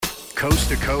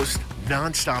Coast-to-coast,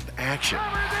 nonstop action.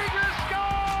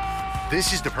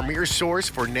 This is the premier source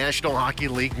for National Hockey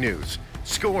League news,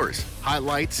 scores,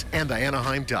 highlights, and the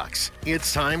Anaheim Ducks.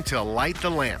 It's time to light the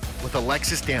lamp with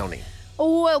Alexis Downie.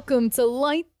 Welcome to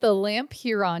Light the Lamp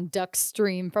here on Duck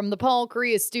Stream from the Paul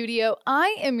Kariya studio.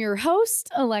 I am your host,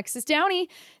 Alexis Downie.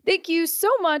 Thank you so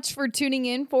much for tuning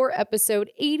in for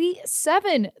episode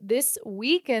 87 this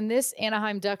week and this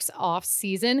Anaheim Ducks off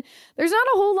season. There's not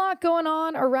a whole lot going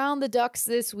on around the Ducks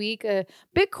this week, a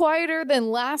bit quieter than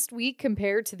last week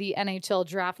compared to the NHL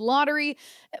draft lottery.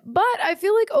 But I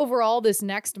feel like overall this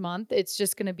next month, it's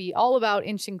just going to be all about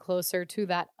inching closer to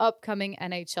that upcoming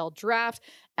NHL draft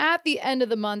at the end of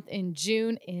the month in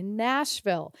June in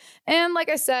Nashville. And like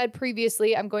I said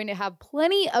previously, I'm going to have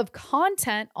plenty of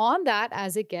content on that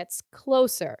as it gets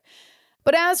closer.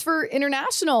 But as for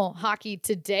international hockey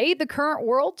today, the current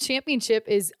World Championship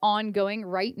is ongoing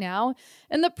right now,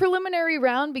 and the preliminary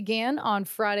round began on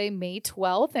Friday, May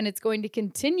 12th, and it's going to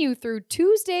continue through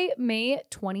Tuesday, May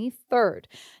 23rd.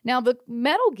 Now, the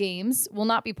medal games will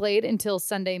not be played until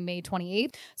Sunday, May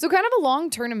 28th, so kind of a long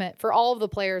tournament for all of the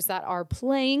players that are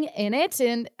playing in it.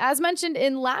 And as mentioned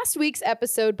in last week's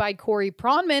episode by Corey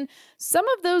Pronman, some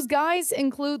of those guys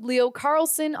include Leo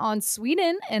Carlsson on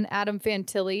Sweden and Adam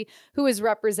Fantilli, who is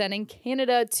representing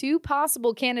Canada, two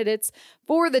possible candidates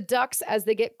for the Ducks as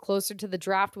they get closer to the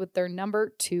draft with their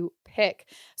number 2 pick.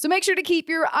 So make sure to keep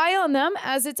your eye on them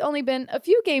as it's only been a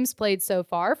few games played so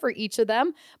far for each of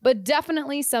them, but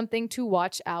definitely something to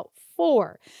watch out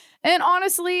for. And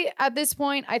honestly, at this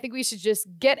point, I think we should just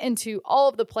get into all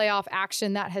of the playoff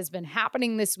action that has been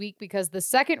happening this week because the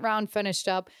second round finished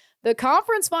up. The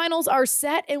conference finals are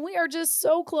set, and we are just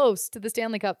so close to the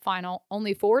Stanley Cup final.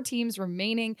 Only 4 teams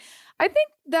remaining. I think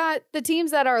that the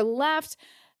teams that are left,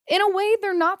 in a way,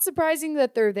 they're not surprising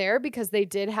that they're there because they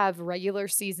did have regular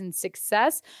season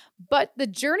success, but the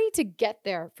journey to get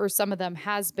there for some of them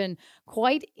has been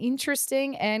quite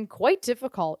interesting and quite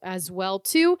difficult as well,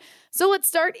 too. So let's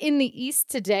start in the East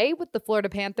today with the Florida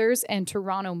Panthers and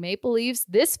Toronto Maple Leafs.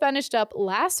 This finished up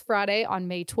last Friday on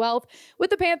May 12th with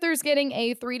the Panthers getting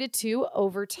a 3-2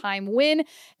 overtime win,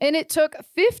 and it took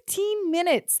 15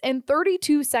 minutes and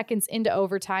 32 seconds into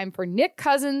overtime for Nick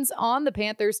Cousins on the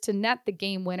Panthers to net the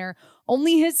game winner.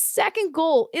 Only his second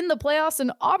goal in the playoffs,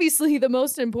 and obviously the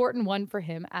most important one for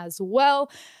him as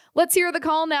well. Let's hear the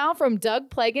call now from Doug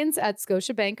Plagens at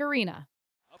Scotiabank Arena.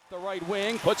 Up the right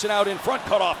wing, puts it out in front,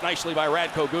 cut off nicely by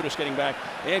Radko Gudas getting back.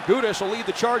 And Gudas will lead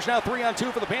the charge now,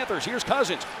 3-on-2 for the Panthers. Here's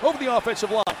Cousins over the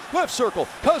offensive line. Left circle,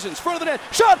 Cousins, front of the net,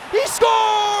 shot, he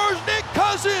scores! Nick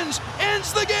Cousins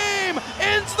ends the game,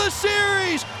 ends the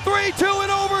series, 3-2 in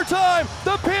overtime.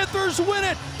 The Panthers win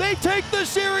it, they take the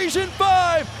series in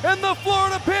 5, and the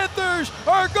Florida Panthers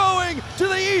are going to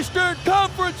the Eastern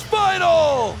Conference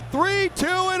Final.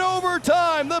 3-2 in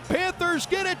overtime, the Panthers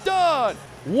get it done.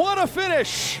 What a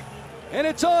finish, and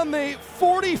it's on the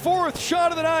 44th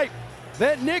shot of the night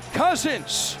that Nick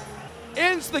Cousins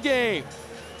ends the game.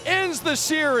 Ends the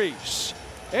series,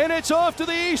 and it's off to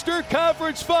the Eastern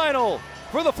Conference Final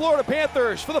for the Florida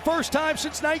Panthers for the first time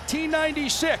since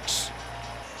 1996.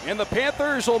 And the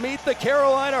Panthers will meet the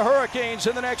Carolina Hurricanes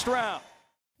in the next round.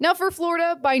 Now for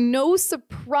Florida, by no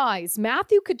surprise,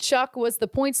 Matthew Tkachuk was the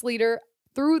points leader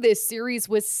through this series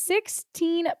with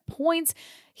 16 points.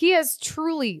 He has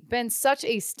truly been such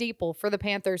a staple for the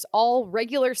Panthers all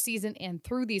regular season and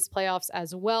through these playoffs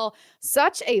as well.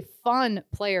 Such a fun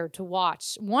player to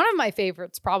watch. One of my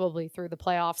favorites probably through the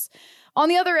playoffs. On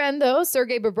the other end, though,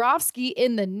 Sergei Bobrovsky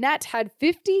in the net had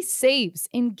 50 saves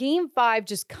in Game 5,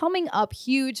 just coming up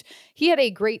huge. He had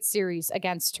a great series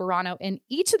against Toronto in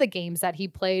each of the games that he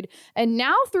played. And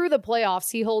now through the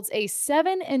playoffs, he holds a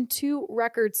 7-2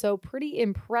 record, so pretty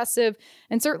impressive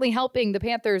and certainly helping the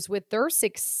Panthers with their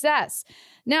success.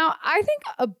 Now, I think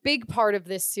a big part of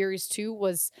this series, too,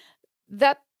 was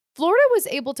that Florida was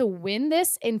able to win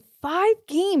this in 5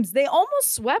 games. They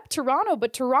almost swept Toronto,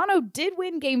 but Toronto did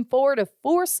win Game 4 to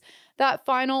force that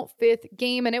final 5th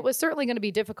game, and it was certainly going to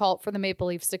be difficult for the Maple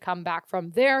Leafs to come back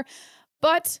from there.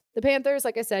 But the Panthers,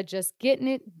 like I said, just getting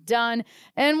it done.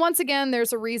 And once again,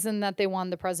 there's a reason that they won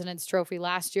the President's Trophy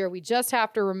last year. We just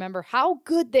have to remember how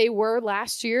good they were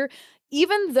last year.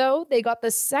 Even though they got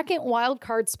the second wild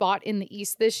card spot in the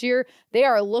East this year, they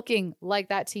are looking like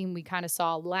that team we kind of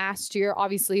saw last year,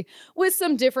 obviously with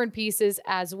some different pieces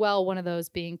as well, one of those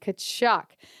being Tkachuk.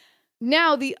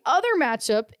 Now, the other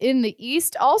matchup in the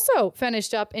East also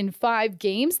finished up in 5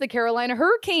 games. The Carolina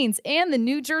Hurricanes and the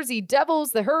New Jersey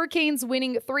Devils. The Hurricanes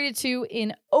winning 3-2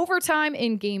 in overtime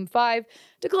in Game 5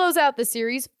 to close out the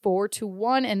series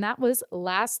 4-1, and that was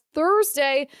last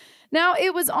Thursday. Now,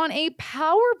 it was on a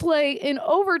power play in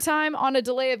overtime on a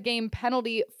delay of game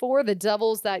penalty for the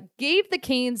Devils that gave the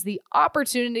Canes the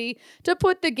opportunity to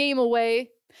put the game away.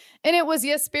 And it was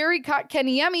Jesperi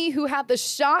Kotkaniemi who had the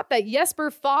shot that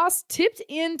Jesper Foss tipped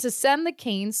in to send the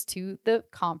Canes to the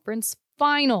conference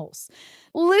finals.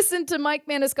 Listen to Mike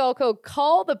Maniscalco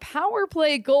call the power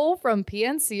play goal from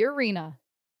PNC Arena.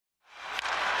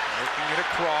 Making it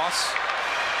across.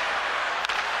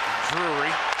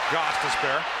 Drury,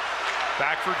 Gostisbehere.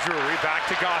 Back for Drury, back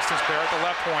to Gostisbehere at the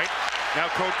left point. Now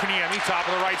Kotkaniemi, top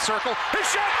of the right circle. His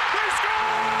shot, they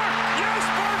score!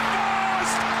 Jesper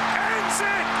Foss ends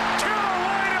it!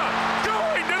 Carolina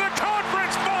going to the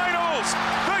conference finals!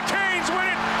 The Canes win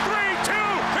it 3-2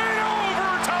 in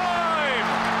overtime!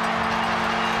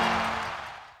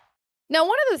 Now,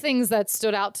 one of the things that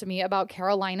stood out to me about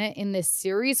Carolina in this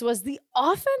series was the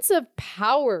offensive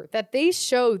power that they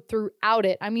showed throughout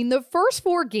it. I mean, the first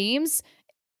 4 games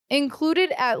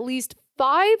included at least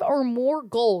 5 or more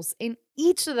goals in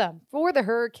each of them for the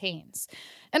Hurricanes.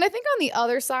 And I think on the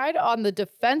other side, on the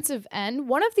defensive end,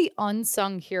 one of the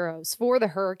unsung heroes for the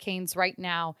Hurricanes right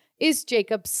now is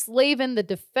Jaccob Slavin, the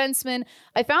defenseman.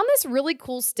 I found this really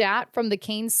cool stat from the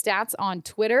Canes stats on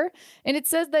Twitter, and it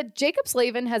says that Jaccob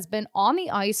Slavin has been on the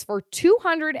ice for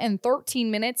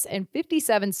 213 minutes and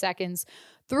 57 seconds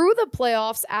through the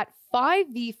playoffs at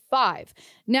 5v5.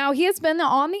 Now, he has been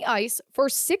on the ice for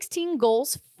 16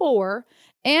 goals for,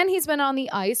 and he's been on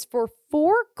the ice for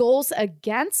 4 goals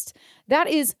against. That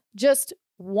is just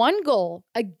 1 goal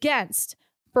against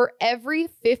for every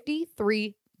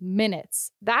 53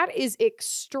 minutes. That is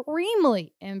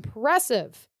extremely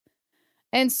impressive,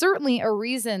 and certainly a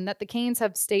reason that the Canes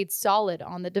have stayed solid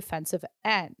on the defensive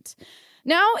end.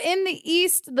 Now, in the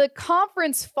East, the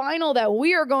conference final that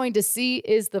we are going to see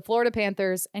is the Florida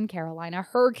Panthers and Carolina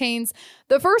Hurricanes.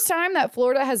 The first time that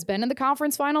Florida has been in the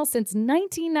conference final since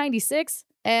 1996,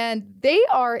 and they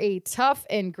are a tough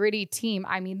and gritty team.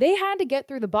 I mean, they had to get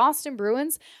through the Boston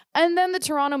Bruins and then the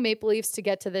Toronto Maple Leafs to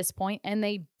get to this point, and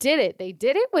they did it. They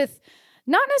did it with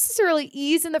not necessarily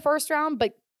ease in the first round,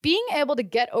 but being able to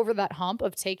get over that hump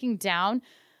of taking down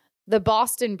the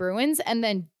Boston Bruins and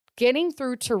then getting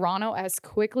through Toronto as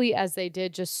quickly as they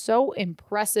did, just so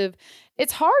impressive.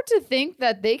 It's hard to think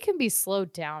that they can be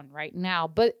slowed down right now,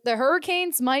 but the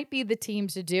Hurricanes might be the team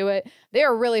to do it. They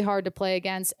are really hard to play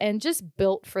against and just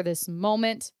built for this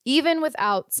moment, even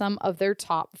without some of their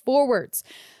top forwards.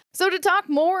 So to talk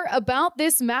more about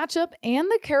this matchup and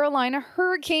the Carolina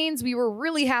Hurricanes, we were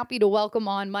really happy to welcome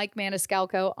on Mike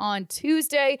Maniscalco on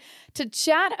Tuesday to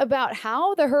chat about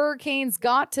how the Hurricanes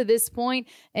got to this point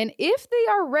and if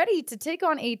they are ready to take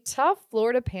on a tough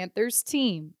Florida Panthers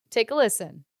team. Take a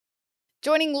listen.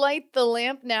 Joining Light the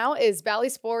Lamp now is Bally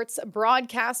Sports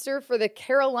broadcaster for the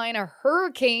Carolina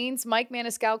Hurricanes, Mike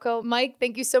Maniscalco. Mike,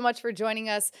 thank you so much for joining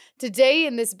us today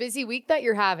in this busy week that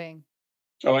you're having.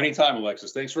 Oh, anytime,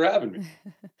 Alexis. Thanks for having me.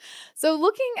 So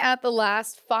looking at the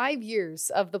last 5 years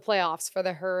of the playoffs for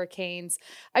the Hurricanes,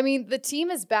 I mean, the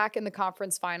team is back in the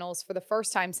conference finals for the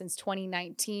first time since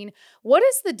 2019. What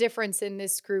is the difference in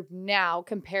this group now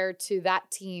compared to that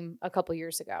team a couple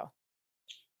years ago?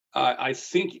 I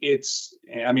think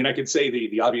I could say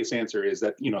the obvious answer is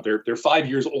that, they're 5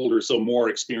 years older, so more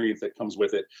experience that comes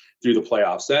with it through the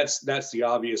playoffs. That's the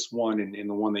obvious one and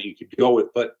the one that you could go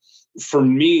with. But for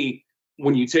me,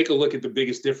 when you take a look at the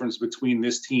biggest difference between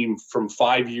this team from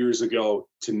 5 years ago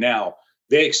to now,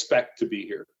 they expect to be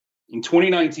here. In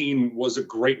 2019 was a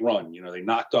great run. They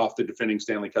knocked off the defending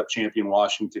Stanley Cup champion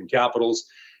Washington Capitals.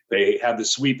 They had the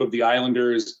sweep of the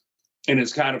Islanders. And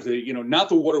it's kind of the, not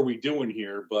the what are we doing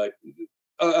here, but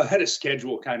ahead of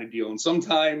schedule kind of deal. And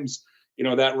sometimes,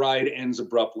 that ride ends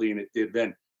abruptly, and it did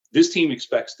then. This team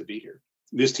expects to be here.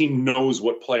 This team knows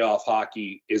what playoff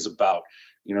hockey is about.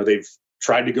 They've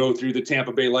tried to go through the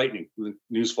Tampa Bay Lightning.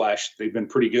 Newsflash, they've been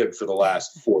pretty good for the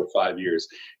last 4 or 5 years.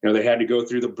 They had to go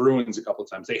through the Bruins a couple of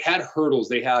times. They had hurdles.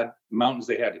 They had mountains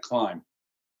they had to climb.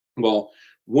 Well,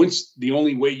 once the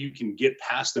only way you can get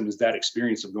past them is that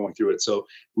experience of going through it. So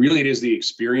really it is the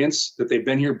experience that they've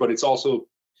been here, but it's also,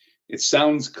 it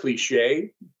sounds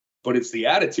cliche, but it's the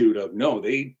attitude of, no,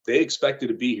 they expected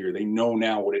to be here. They know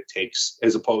now what it takes,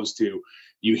 as opposed to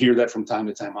you hear that from time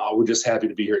to time. Oh, we're just happy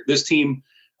to be here. This team,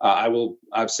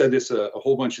 I've said this a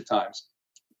whole bunch of times.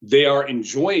 They are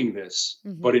enjoying this,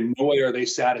 but in no way are they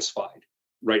satisfied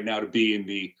right now to be in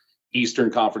the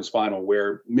Eastern Conference Final,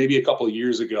 where maybe a couple of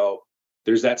years ago,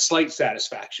 there's that slight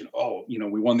satisfaction. Oh,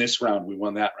 we won this round, we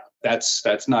won that round.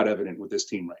 That's not evident with this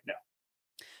team right now.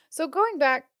 So going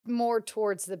back more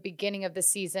towards the beginning of the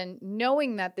season,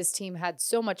 knowing that this team had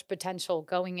so much potential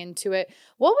going into it,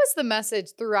 what was the message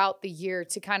throughout the year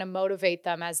to kind of motivate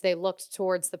them as they looked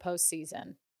towards the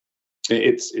postseason?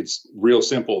 It's real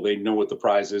simple. They know what the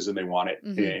prize is and they want it.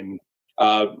 Mm-hmm.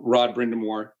 And Rod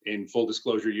Brindamore, in full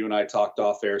disclosure, you and I talked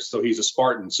off air, so he's a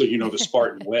Spartan, so the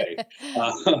Spartan way.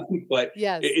 But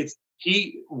yes,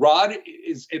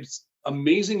 it's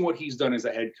amazing what he's done as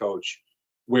a head coach,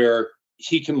 where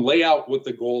he can lay out what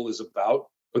the goal is about,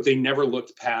 but they never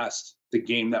looked past the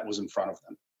game that was in front of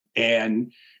them.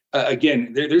 And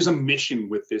again, there's a mission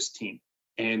with this team.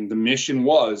 And the mission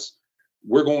was,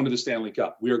 we're going to the Stanley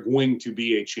Cup. We are going to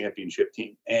be a championship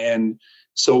team. And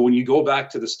so when you go back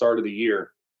to the start of the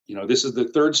year, this is the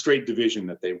third straight division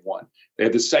that they've won. They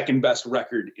had the second best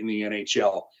record in the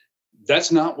NHL.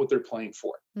 That's not what they're playing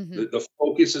for. Mm-hmm. The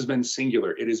focus has been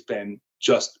singular. It has been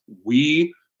just,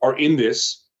 we are in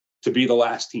this to be the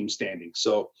last team standing.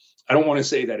 So I don't want to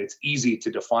say that it's easy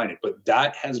to define it, but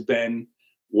that has been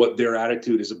what their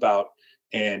attitude is about.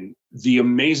 And the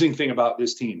amazing thing about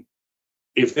this team,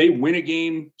 if they win a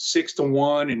game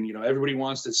 6-1 and everybody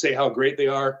wants to say how great they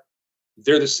are,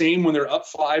 they're the same when they're up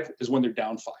 5 as when they're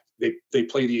down 5. They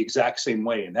play the exact same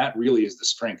way. And that really is the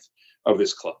strength of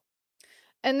this club.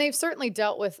 And they've certainly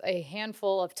dealt with a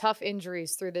handful of tough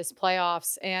injuries through this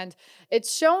playoffs. And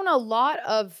it's shown a lot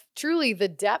of truly the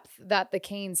depth that the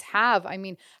Canes have. I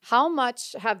mean, how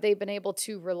much have they been able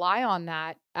to rely on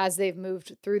that as they've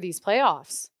moved through these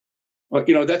playoffs? Well,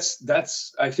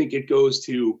 that's I think it goes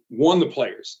to the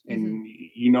players. And,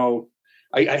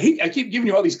 I keep giving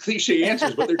you all these cliche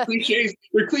answers, but they're cliches.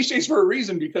 They're cliches for a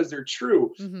reason because they're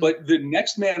true. Mm-hmm. But the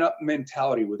next man up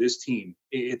mentality with this team,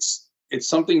 it's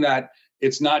something that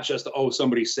it's not just,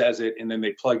 somebody says it and then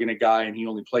they plug in a guy and he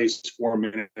only plays 4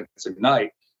 minutes a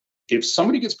night. If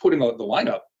somebody gets put in the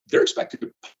lineup, they're expected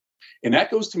to. And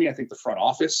that goes to me, I think, the front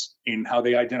office in how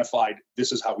they identified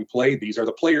this is how we play. These are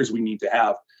the players we need to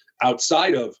have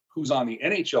outside of who's on the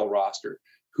NHL roster.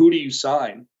 Who do you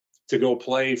sign to go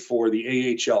play for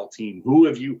the AHL team? Who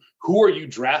are you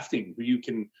drafting who you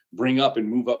can bring up and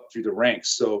move up through the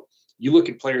ranks? So you look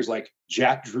at players like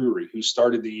Jack Drury, who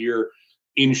started the year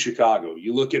in Chicago.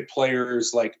 You look at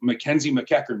players like Mackenzie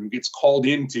McEachern, who gets called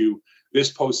into this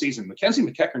postseason. Mackenzie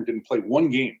McEachern didn't play one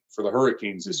game for the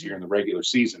Hurricanes this year in the regular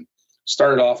season.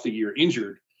 Started off the year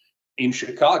injured in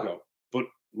Chicago. But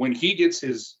when he gets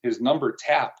his number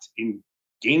tapped in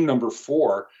game number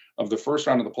 4 of the first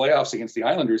round of the playoffs against the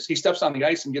Islanders, he steps on the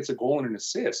ice and gets a goal and an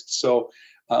assist. So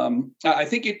I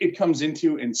think it comes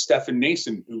into, and Stefan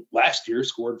Nason, who last year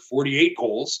scored 48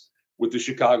 goals with the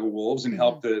Chicago Wolves and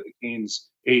helped the Canes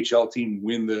AHL team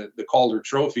win the Calder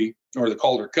Trophy or the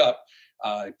Calder Cup.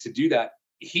 To do that,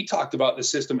 he talked about the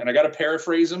system, and I got to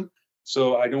paraphrase him,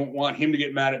 so I don't want him to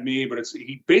get mad at me, but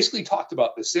he basically talked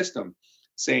about the system,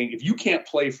 saying if you can't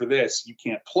play for this, you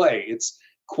can't play. It's,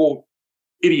 quote,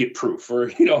 idiot proof, or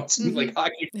it's like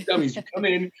hockey for dummies. You come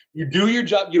in, you do your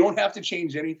job, you don't have to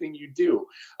change anything you do,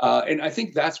 and I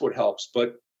think that's what helps.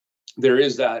 But there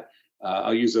is that.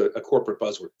 I'll use a corporate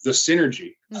buzzword. The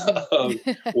synergy of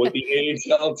what the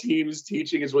AHL team is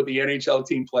teaching is what the NHL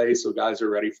team plays, so guys are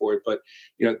ready for it. But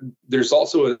there's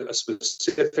also a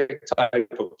specific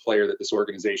type of player that this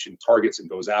organization targets and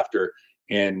goes after,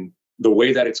 and the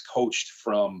way that it's coached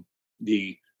from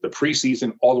the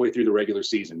preseason all the way through the regular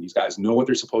season. These guys know what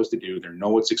they're supposed to do. They know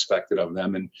what's expected of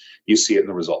them, and you see it in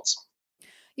the results.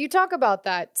 You talk about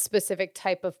that specific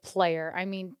type of player. I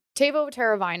mean, Teuvo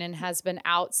Teravainen has been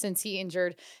out since he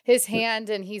injured his hand,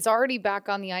 and he's already back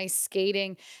on the ice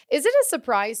skating. Is it a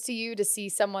surprise to you to see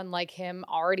someone like him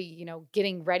already,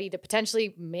 getting ready to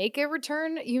potentially make a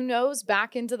return,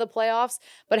 back into the playoffs,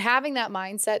 but having that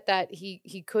mindset that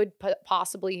he could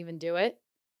possibly even do it?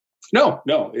 No,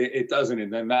 it doesn't.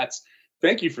 And then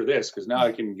thank you for this, because now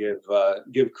I can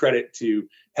give credit to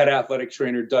head athletic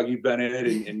trainer Dougie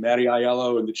Bennett and Matty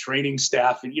Aiello and the training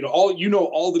staff, and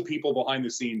all the people behind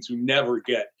the scenes who never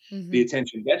get the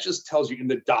attention. That just tells you, and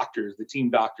the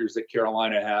team doctors that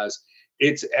Carolina has,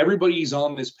 it's everybody's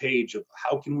on this page of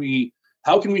how can we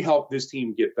help this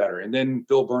team get better. And then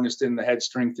Bill Berniston, the head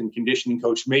strength and conditioning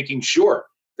coach, making sure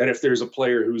that if there's a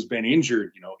player who's been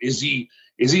injured, is he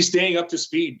staying up to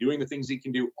speed, doing the things he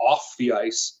can do off the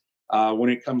ice when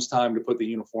it comes time to put the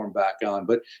uniform back on.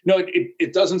 But no,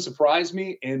 it doesn't surprise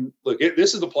me. And look,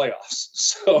 this is the playoffs.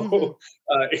 So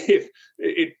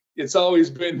it's always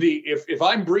been if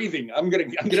I'm breathing, I'm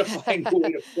gonna find a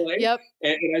way to play. Yep.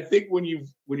 And I think when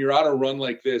you're on a run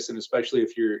like this, and especially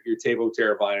if you're Teuvo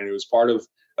Teravainen, who was part of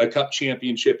a cup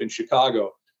championship in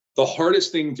Chicago. The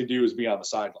hardest thing to do is be on the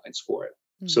sidelines for it.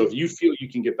 Mm-hmm. So if you feel you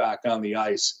can get back on the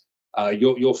ice,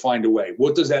 you'll find a way.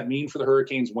 What does that mean for the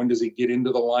Hurricanes? When does he get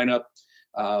into the lineup?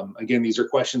 Again, these are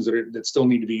questions that still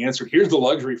need to be answered. Here's the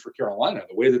luxury for Carolina.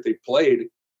 The way that they played,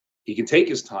 he can take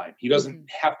his time. He doesn't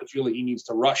have to feel that he needs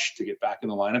to rush to get back in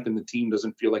the lineup, and the team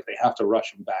doesn't feel like they have to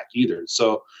rush him back either.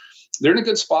 So they're in a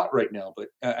good spot right now. But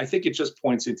I think it just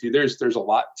points into there's a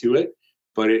lot to it,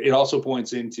 but it also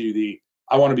points into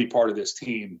I want to be part of this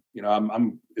team. You know,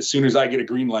 I'm as soon as I get a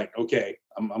green light, okay,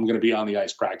 I'm going to be on the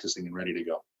ice practicing and ready to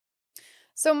go.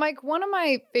 So, Mike, one of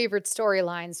my favorite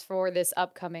storylines for this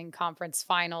upcoming conference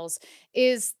finals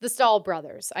is the Stahl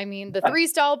brothers. I mean, the three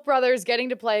Stahl brothers getting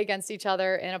to play against each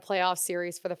other in a playoff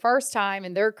series for the first time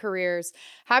in their careers.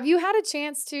 Have you had a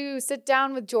chance to sit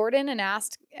down with Jordan and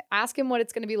ask him what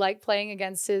it's going to be like playing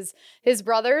against his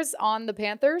brothers on the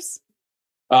Panthers?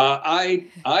 I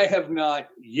have not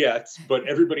yet, but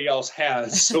everybody else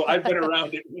has. So I've been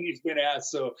around it when he's been asked.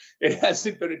 So it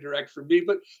hasn't been a direct for me.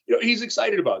 But you know, he's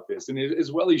excited about this, and as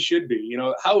well he should be. You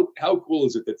know, how cool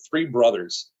is it that three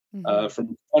brothers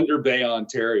from Thunder Bay,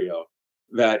 Ontario,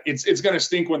 that it's going to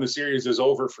stink when the series is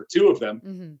over for two of them.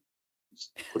 Mm-hmm.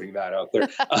 Just putting that out there.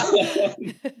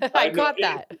 I caught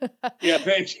that. Yeah,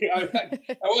 thank you.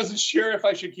 I wasn't sure if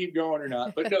I should keep going or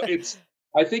not, but no,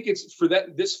 I think it's for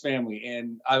this family,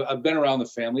 and I've been around the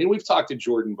family, and we've talked to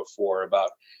Jordan before about,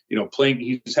 you know, playing.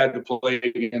 He's had to play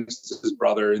against his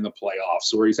brother in the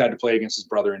playoffs, or he's had to play against his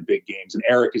brother in big games. And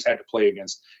Eric had to play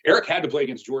against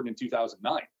Jordan in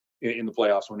 2009 in the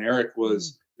playoffs when Eric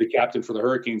was the captain for the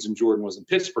Hurricanes and Jordan was in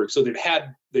Pittsburgh. So they've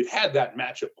had that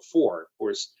matchup before. Of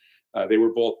course, they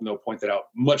were both, no, pointed out,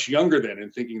 much younger then,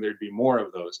 and thinking there'd be more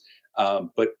of those.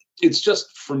 But it's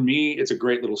just, for me, it's a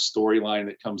great little storyline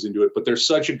that comes into it. But they're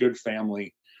such a good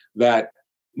family that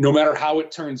no matter how it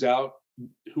turns out,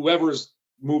 whoever's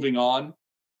moving on,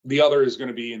 the other is going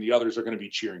to be, and the others are going to be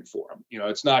cheering for them. You know,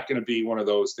 it's not going to be one of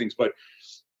those things. But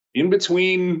in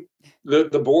between the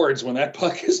boards, when that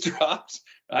puck is dropped,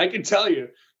 I can tell you,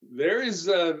 there is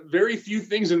very few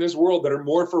things in this world that are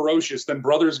more ferocious than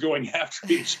brothers going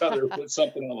after each other with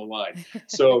something on the line.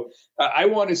 So I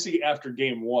want to see after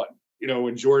game one, you know,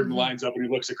 when Jordan lines up and he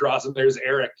looks across and there's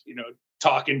Eric, you know,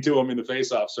 talking to him in the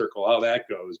faceoff circle, how that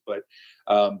goes. But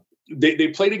they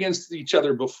played against each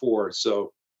other before,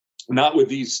 so not with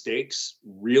these stakes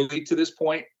really to this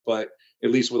point, but at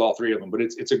least with all three of them. But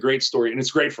it's a great story, and it's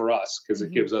great for us because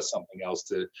it gives us something else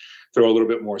to throw a little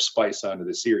bit more spice onto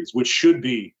the series, which should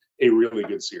be a really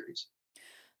good series.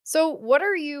 So what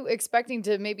are you expecting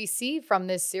to maybe see from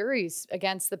this series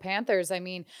against the Panthers? I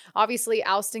mean, obviously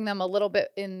ousting them a little bit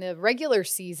in the regular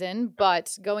season,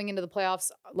 but going into the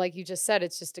playoffs, like you just said,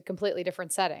 it's just a completely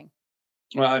different setting.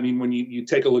 Well, I mean, when you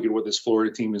take a look at what this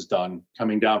Florida team has done,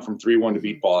 coming down from 3-1 to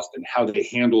beat Boston, how they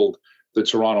handled the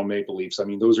Toronto Maple Leafs. I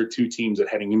mean, those are two teams that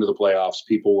heading into the playoffs,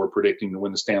 people were predicting to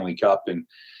win the Stanley Cup. And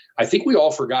I think we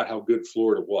all forgot how good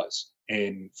Florida was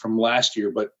and from last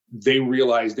year, but they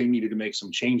realized they needed to make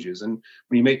some changes. And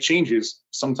when you make changes,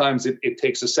 sometimes it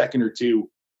takes a second or two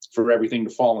for everything to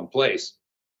fall in place.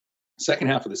 Second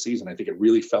half of the season, I think it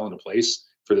really fell into place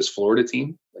for this Florida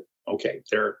team. Like, okay,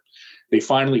 they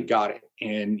finally got it.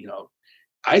 And, you know,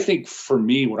 I think for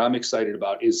me, what I'm excited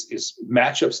about is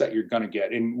matchups that you're going to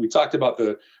get. And we talked about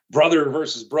the brother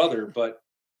versus brother, but,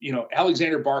 you know,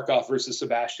 Alexander Barkov versus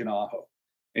Sebastian Aho,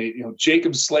 and, you know,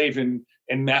 Jacob Slavin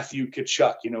and Matthew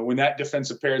Tkachuk. You know, when that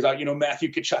defensive pair is out, you know,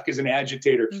 Matthew Tkachuk is an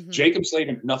agitator. Jacob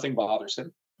Slavin, nothing bothers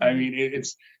him. I mean,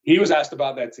 he was asked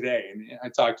about that today, and I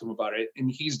talked to him about it,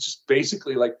 and he's just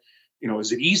basically like, you know,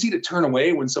 is it easy to turn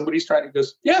away when somebody's trying to go?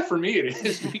 Yeah, for me it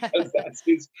is, because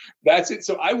that's it.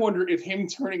 So I wonder if him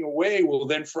turning away will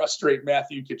then frustrate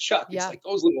Matthew Tkachuk. It's like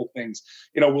those little things.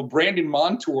 You know, will Brandon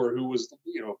Montour, who was,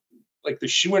 you know, like the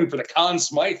shoo-in for the Conn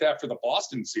Smythe after the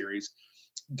Boston series,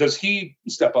 does he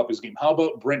step up his game? How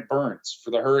about Brent Burns for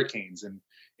the Hurricanes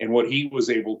and what he was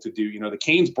able to do? You know, the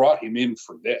Canes brought him in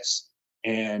for this,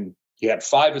 and he had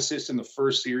 5 assists in the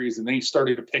first series, and then he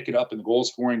started to pick it up in the goal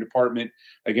scoring department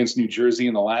against New Jersey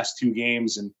in the last 2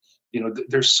 games. And, you know,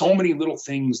 there's so many little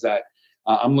things that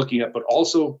I'm looking at. But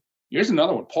also, here's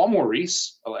another one. Paul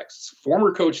Maurice, Alexis,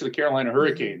 former coach of the Carolina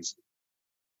Hurricanes,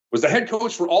 was the head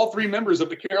coach for all 3 members of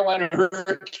the Carolina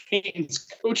Hurricanes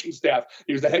coaching staff.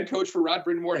 He was the head coach for Rod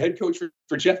Brind'Amour, head coach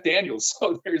for Jeff Daniels.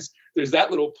 So there's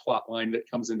that little plot line that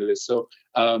comes into this. So,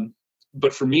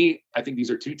 but for me, I think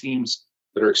these are 2 teams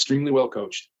that are extremely well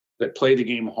coached, that play the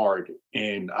game hard,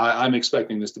 and I'm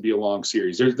expecting this to be a long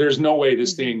series. There's no way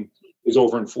this thing is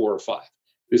over in 4 or 5.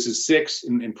 This is 6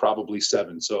 and probably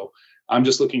 7. So I'm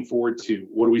just looking forward to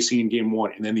what do we see in game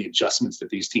 1, and then the adjustments that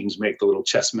these teams make, the little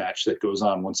chess match that goes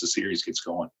on once the series gets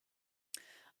going.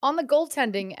 On the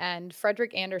goaltending end,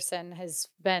 Frederik Andersen has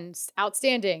been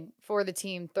outstanding for the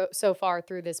team so far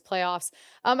through this playoffs.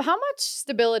 How much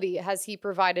stability has he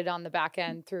provided on the back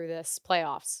end through this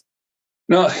playoffs?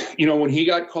 No, when he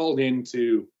got called in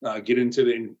to get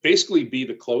into and basically be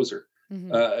the closer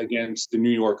against the New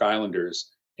York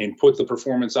Islanders and put the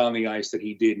performance on the ice that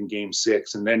he did in game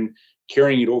 6, and then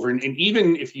carrying it over. And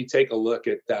even if you take a look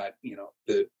at that,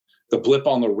 the blip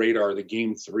on the radar, the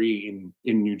game 3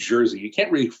 in New Jersey, you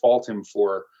can't really fault him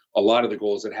for a lot of the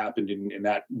goals that happened in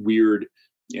that weird,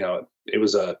 it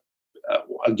was a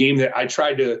game that I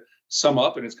tried to sum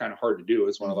up, and it's kind of hard to do.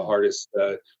 It's one of the hardest,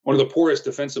 one of the poorest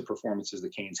defensive performances the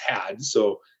Canes had.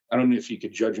 So I don't know if you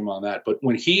could judge him on that, but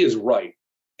when he is right,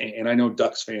 and I know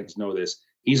Ducks fans know this,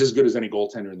 he's as good as any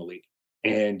goaltender in the league.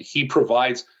 And he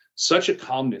provides such a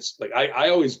calmness. Like I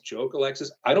always joke,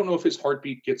 Alexis, I don't know if his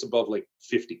heartbeat gets above like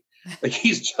 50. Like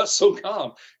he's just so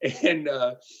calm. And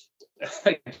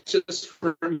I just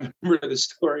remember the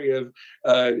story of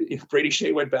Brady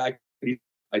Shea went back.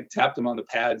 I tapped him on the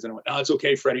pads and I went, "Oh, it's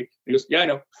okay, Freddie." He goes, "Yeah, I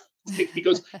know." He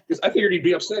goes, "Because I figured he'd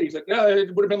be upset." He's like, "No,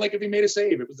 it would have been like if he made a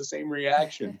save." It was the same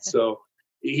reaction. So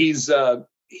he's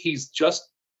just,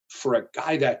 for a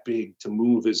guy that big to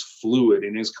move as fluid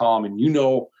and as calm. And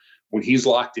when he's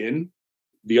locked in,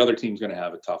 the other team's going to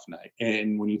have a tough night.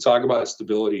 And when you talk about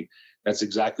stability, that's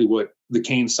exactly what the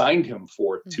Canes signed him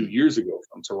for 2 years ago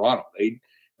from Toronto.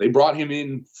 They brought him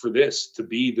in for this, to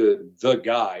be the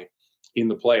guy in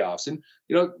the playoffs. And,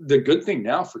 the good thing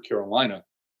now for Carolina,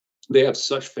 they have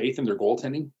such faith in their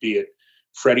goaltending, be it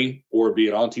Freddie or be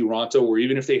it Antti Raanta, or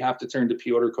even if they have to turn to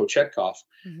Pyotr Kochetkov,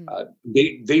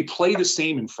 they play the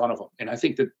same in front of them. And I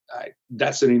think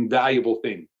that's an invaluable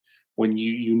thing when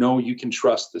you can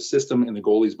trust the system and the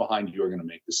goalies behind you are going to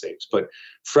make the saves. But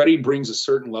Freddie brings a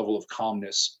certain level of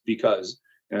calmness because,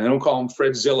 and I don't call him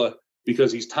Fredzilla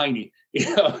because he's tiny.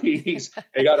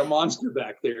 They got a monster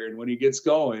back there. And when he gets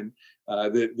going,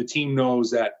 the team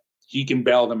knows that he can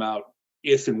bail them out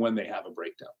if and when they have a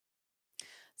breakdown.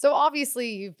 So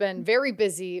obviously you've been very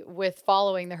busy with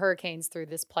following the Hurricanes through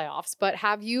this playoffs, but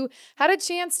have you had a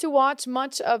chance to watch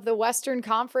much of the Western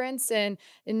Conference and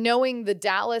knowing the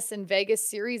Dallas and Vegas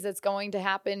series that's going to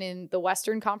happen in the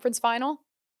Western Conference final?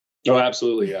 Oh,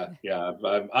 absolutely. Yeah.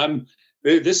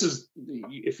 This is,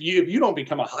 if you don't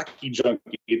become a hockey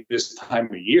junkie at this time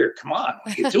of year, come on,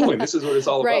 what are you doing? This is what it's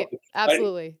all right. about.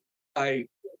 Absolutely.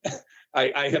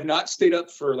 I have not stayed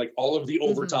up for like all of the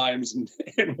overtimes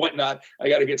and whatnot. I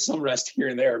got to get some rest here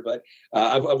and there, but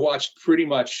I've watched pretty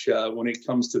much when it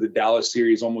comes to the Dallas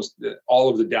series, almost all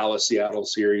of the Dallas-Seattle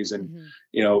series. And,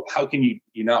 how can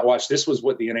you not watch? This was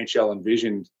what the NHL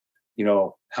envisioned,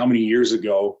 how many years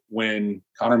ago when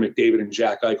Connor McDavid and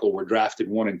Jack Eichel were drafted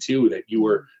 1 and 2,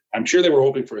 I'm sure they wwere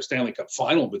hoping for a Stanley Cup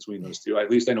final between those two. At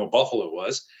least I know Buffalo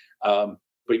was.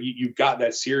 But you've got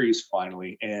that series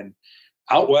finally. And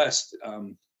out West,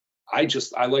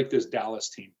 I like this Dallas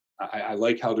team. I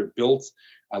like how they're built.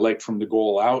 I like from the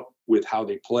goal out with how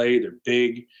they play. They're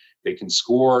big. They can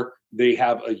score. They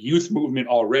have a youth movement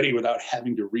already without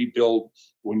having to rebuild.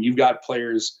 When you've got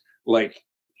players like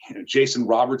Jason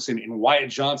Robertson and Wyatt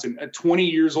Johnson at 20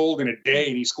 years old in a day,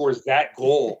 and he scores that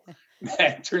goal,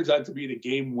 that turns out to be the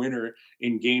game winner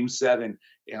in Game 7.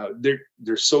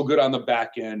 They're so good on the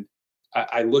back end.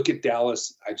 I look at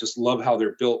Dallas. I just love how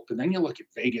they're built. But then you look at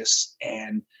Vegas,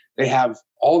 and they have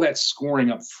all that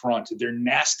scoring up front. They're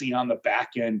nasty on the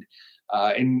back end.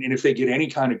 And if they get any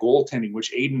kind of goaltending,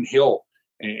 which Aiden Hill,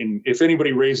 and if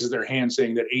anybody raises their hand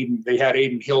saying that they had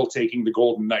Aiden Hill taking the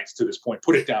Golden Knights to this point,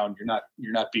 put it down.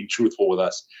 You're not being truthful with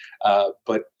us.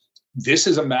 But this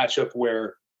is a matchup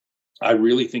where I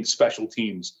really think special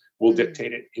teams will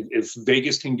dictate it. If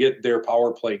Vegas can get their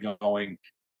power play going,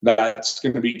 that's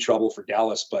going to be trouble for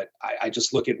Dallas. But I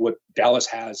just look at what Dallas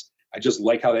has. I just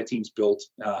like how that team's built,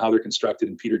 how they're constructed,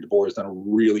 and Peter DeBoer has done a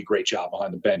really great job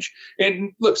behind the bench.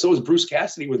 And look, so is Bruce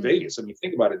Cassidy with Vegas. I mean,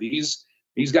 think about it.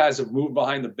 These guys have moved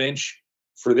behind the bench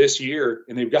for this year,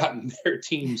 and they've gotten their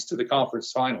teams to the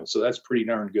conference final. So that's pretty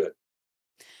darn good.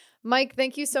 Mike,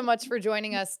 thank you so much for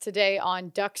joining us today on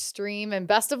Duck Stream, and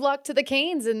best of luck to the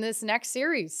Canes in this next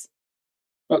series.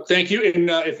 Well, thank you. And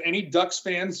if any Ducks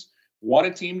fans want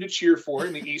a team to cheer for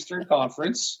in the Eastern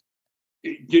Conference,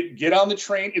 get on the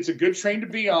train. It's a good train to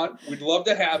be on. We'd love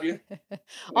to have you.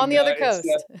 On the other coast.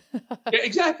 Yeah,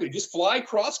 exactly. Just fly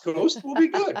cross coast. We'll be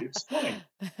good. It's fine.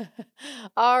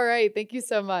 All right. Thank you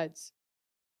so much.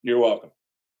 You're welcome.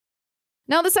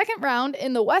 Now, the second round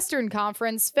in the Western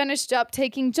Conference finished up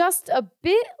taking just a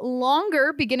bit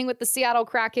longer, beginning with the Seattle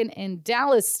Kraken and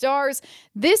Dallas Stars.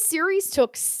 This series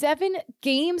took 7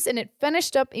 games, and it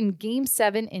finished up in Game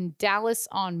 7 in Dallas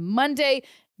on Monday.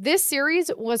 This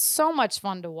series was so much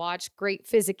fun to watch. Great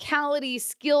physicality,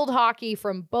 skilled hockey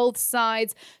from both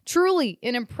sides. Truly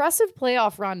an impressive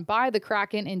playoff run by the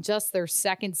Kraken in just their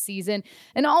second season.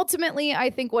 And ultimately, I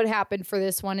think what happened for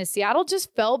this one is Seattle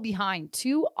just fell behind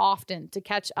too often to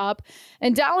catch up.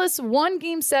 And Dallas won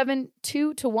Game 7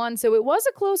 2-1. So it was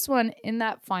a close one in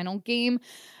that final game.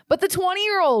 But the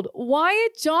 20-year-old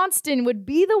Wyatt Johnston would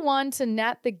be the one to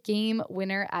net the game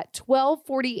winner at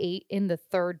 12:48 in the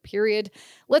third period.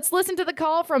 Let's listen to the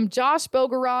call from Josh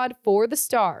Bogorod for the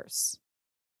Stars.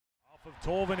 Off of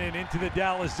Tolvanen into the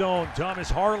Dallas zone. Thomas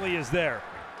Harley is there.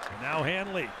 And now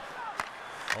Hanley.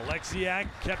 Alexiak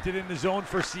kept it in the zone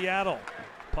for Seattle.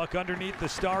 Puck underneath the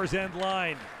Stars' end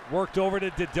line. Worked over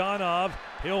to Dodonov.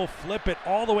 He'll flip it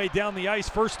all the way down the ice.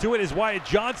 First to it is Wyatt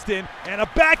Johnston. And a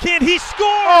backhand. He scores!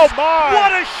 Oh, my!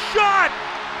 What a shot!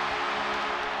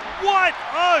 What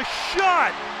a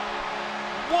shot!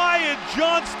 Wyatt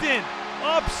Johnston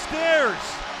upstairs.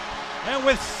 And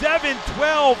with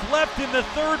 7:12 left in the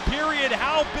third period,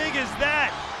 how big is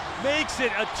that? Makes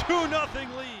it a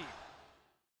 2-0 lead.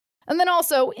 And then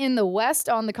also in the West,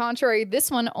 on the contrary,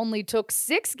 this one only took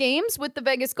 6 games, with the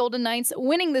Vegas Golden Knights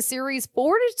winning the series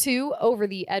 4-2 over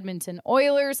the Edmonton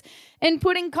Oilers and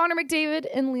putting Connor McDavid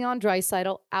and Leon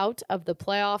Draisaitl out of the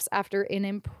playoffs after an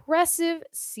impressive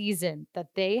season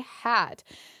that they had.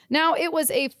 Now, it was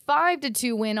a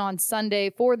 5-2 win on Sunday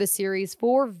for the series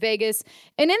for Vegas.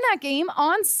 And in that game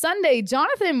on Sunday,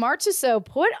 Jonathan Marchessault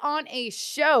put on a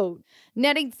show,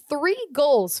 netting 3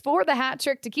 goals for the hat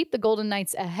trick to keep the Golden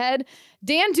Knights ahead.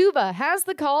 Dan Duva has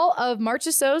the call of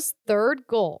Marchessault's third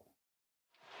goal.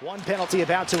 One penalty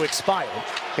about to expire.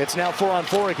 It's now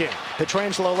 4-on-4 again.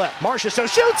 Pietrangelo left. Marchessault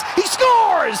shoots. He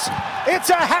scores! It's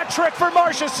a hat trick for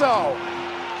Marchessault.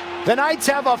 The Knights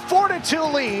have a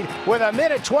 4-2 lead with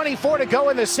 1:24 to go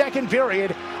in the second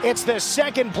period. It's the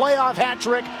second playoff hat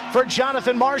trick for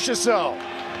Jonathan Marchessault.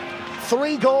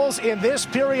 3 goals in this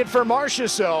period for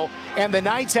Marchessault, and the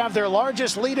Knights have their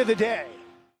largest lead of the day.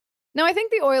 Now, I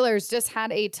think the Oilers just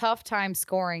had a tough time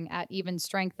scoring at even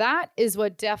strength. That is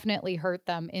what definitely hurt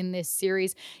them in this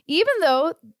series. Even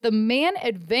though the man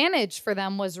advantage for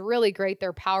them was really great,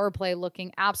 their power play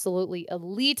looking absolutely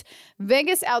elite,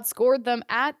 Vegas outscored them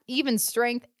at even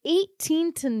strength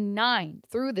 18-9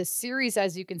 through the series.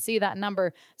 As you can see, that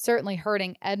number certainly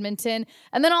hurting Edmonton.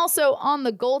 And then also on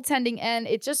the goaltending end,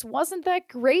 it just wasn't that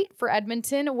great for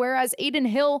Edmonton, whereas Adin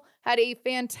Hill had a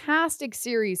fantastic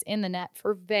series in the net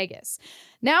for Vegas.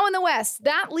 Now in the West,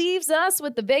 that leaves us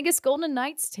with the Vegas Golden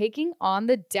Knights taking on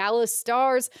the Dallas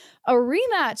Stars, a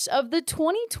rematch of the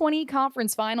 2020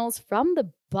 conference finals from the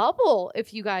bubble,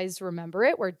 if you guys remember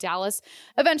it, where Dallas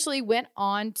eventually went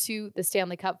on to the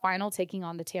Stanley Cup final, taking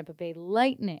on the Tampa Bay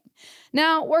Lightning.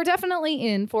 Now, we're definitely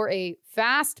in for a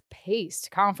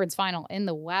fast-paced conference final in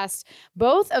the West,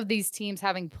 both of these teams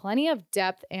having plenty of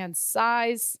depth and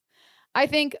size. I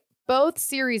think both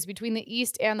series between the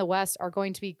East and the West are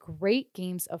going to be great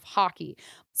games of hockey.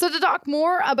 So to talk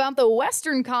more about the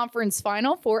Western Conference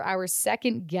Final for our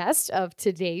second guest of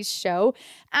today's show,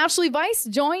 Ashali Vise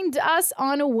joined us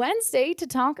on Wednesday to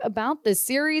talk about the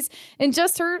series. In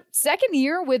just her second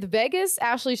year with Vegas,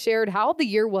 Ashali shared how the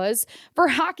year was for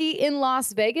hockey in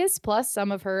Las Vegas, plus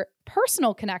some of her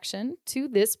personal connection to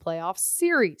this playoff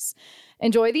series.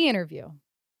 Enjoy the interview.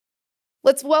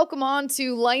 Let's welcome on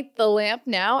to Light the Lamp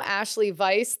now, Ashali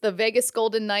Vise, the Vegas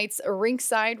Golden Knights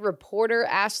Rinkside reporter.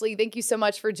 Ashali, thank you so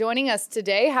much for joining us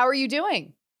today. How are you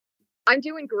doing? I'm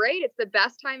doing great. It's the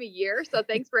best time of year, so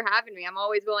thanks for having me. I'm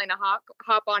always willing to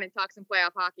hop on and talk some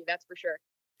playoff hockey, that's for sure.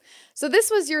 So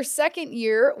this was your second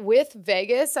year with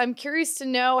Vegas. I'm curious to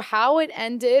know how it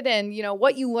ended and,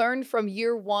 what you learned from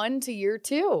year 1 to year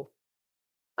 2.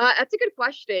 That's a good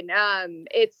question.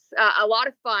 It's a lot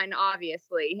of fun,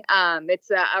 obviously.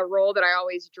 It's a role that I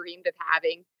always dreamed of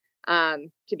having,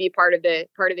 to be part of the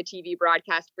TV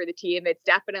broadcast for the team. It's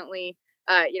definitely,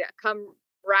 come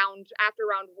after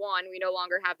round 1, we no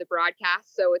longer have the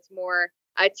broadcast. So it's more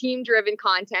team-driven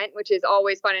content, which is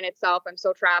always fun in itself. I'm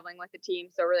still traveling with the team,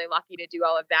 so really lucky to do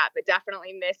all of that, but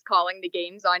definitely miss calling the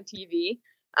games on TV.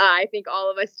 I think all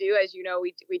of us do. As you know,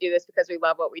 we do this because we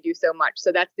love what we do so much.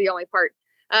 So that's the only part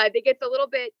that gets a little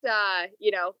bit,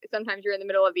 sometimes you're in the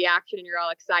middle of the action and you're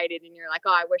all excited and you're like,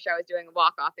 oh, I wish I was doing a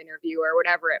walk-off interview or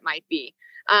whatever it might be.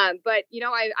 But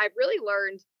I've really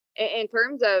learned in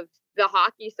terms of the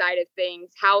hockey side of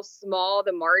things, how small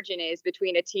the margin is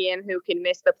between a team who can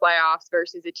miss the playoffs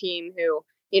versus a team who,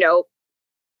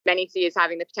 many see as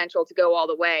having the potential to go all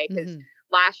the way. Because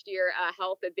last year,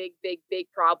 health, a big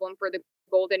problem for the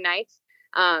Golden Knights.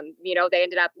 They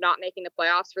ended up not making the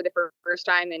playoffs for the first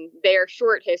time in their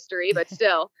short history, but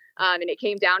still. And it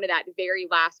came down to that very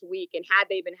last week. And had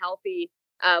they been healthy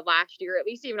last year, at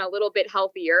least even a little bit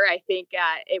healthier, I think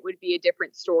it would be a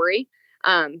different story.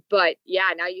 But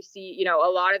yeah, now you see, a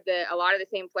lot of the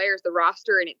same players. The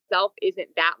roster in itself isn't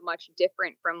that much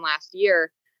different from last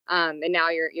year. And now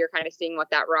you're kind of seeing what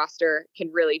that roster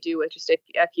can really do with just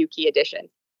a few key additions.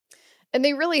 And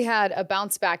they really had a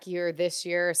bounce back year this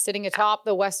year, sitting atop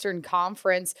the Western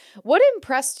Conference. What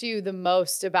impressed you the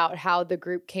most about how the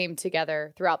group came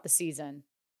together throughout the season?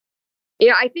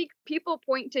 Yeah, I think people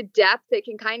point to depth. It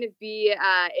can kind of be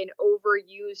an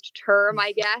overused term,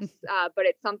 I guess, but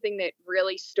it's something that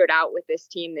really stood out with this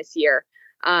team this year.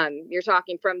 You're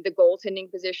talking from the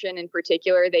goaltending position in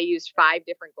particular. They used 5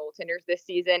 different goaltenders this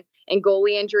season, and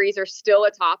goalie injuries are still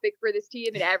a topic for this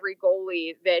team. And every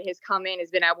goalie that has come in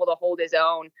has been able to hold his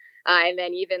own. And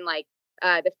then even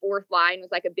the fourth line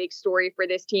was like a big story for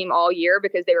this team all year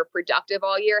because they were productive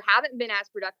all year. Haven't been as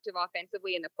productive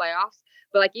offensively in the playoffs,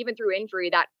 but even through injury,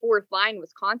 that fourth line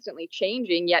was constantly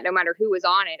changing. Yet no matter who was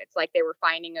on it, it's like they were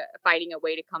fighting a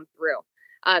way to come through.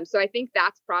 So I think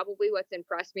that's probably what's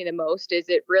impressed me the most. Is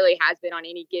it really has been on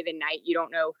any given night, you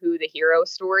don't know who the hero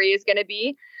story is going to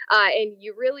be, and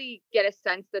you really get a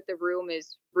sense that the room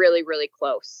is really, really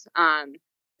close.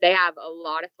 They have a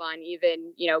lot of fun.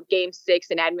 Even, Game 6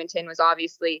 in Edmonton was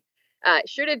obviously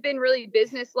should have been really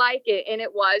businesslike, and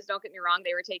it was. Don't get me wrong,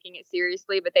 they were taking it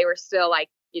seriously, but they were still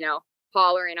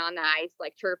hollering on the ice,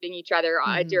 chirping each other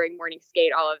during morning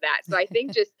skate, all of that. So I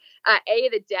think just A,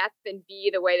 the depth, and B,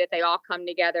 the way that they all come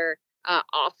together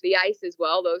off the ice as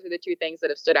well. Those are the two things that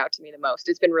have stood out to me the most.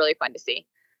 It's been really fun to see.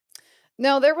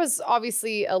 Now, there was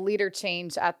obviously a leader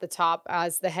change at the top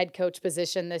as the head coach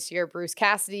position this year, Bruce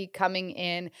Cassidy coming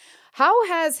in. How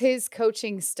has his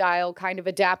coaching style kind of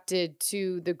adapted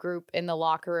to the group in the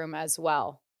locker room as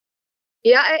well?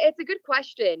 Yeah, it's a good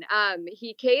question.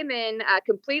 He came in a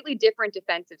completely different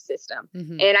defensive system.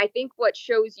 And I think what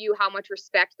shows you how much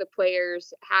respect the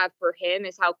players have for him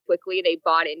is how quickly they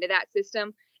bought into that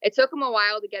system. It took him a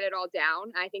while to get it all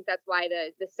down. I think that's why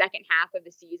the second half of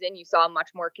the season, you saw a much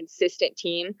more consistent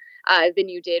team than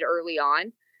you did early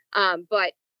on.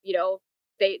 But,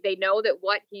 they know that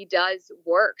what he does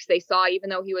works. They saw, even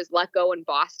though he was let go in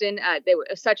Boston, they were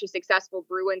such a successful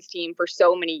Bruins team for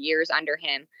so many years under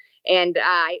him. And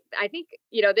I think,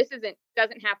 this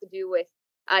doesn't have to do with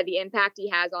the impact he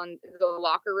has on the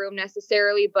locker room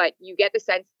necessarily, but you get the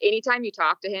sense anytime you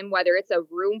talk to him, whether it's a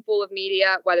room full of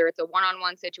media, whether it's a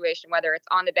one-on-one situation, whether it's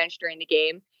on the bench during the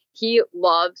game, he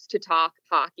loves to talk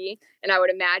hockey. And I would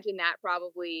imagine that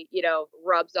probably,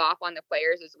 rubs off on the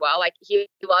players as well. He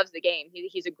loves the game.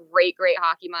 He's a great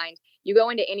hockey mind. You go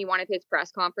into any one of his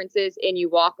press conferences and you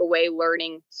walk away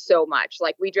learning so much.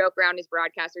 We joke around as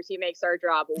broadcasters, he makes our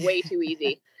job way too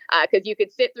easy because you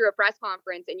could sit through a press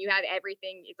conference and you have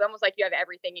everything. It's almost like you have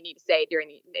everything you need to say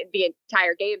during the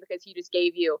entire game because he just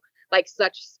gave you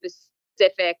such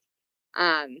specific,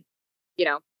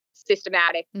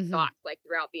 systematic thoughts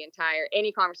throughout the entire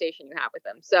any conversation you have with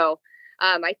them. So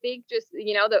I think just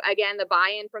the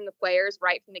buy-in from the players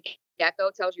right from the get-go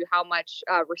tells you how much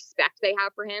respect they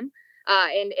have for him.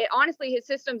 And honestly, his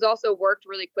systems also worked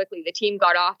really quickly. The team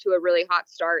got off to a really hot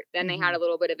start. Then they had a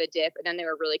little bit of a dip, and then they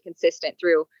were really consistent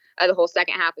through the whole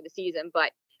second half of the season.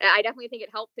 But I definitely think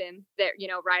it helped him that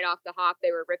right off the hop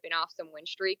they were ripping off some win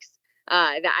streaks.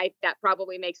 That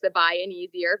probably makes the buy-in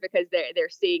easier because they're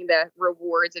seeing the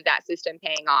rewards of that system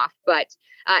paying off. But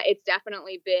it's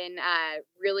definitely been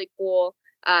really cool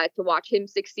to watch him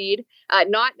succeed.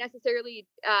 Not necessarily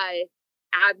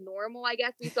abnormal, I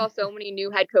guess. We saw so many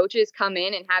new head coaches come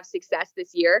in and have success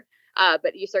this year,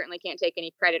 but you certainly can't take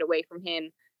any credit away from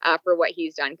him for what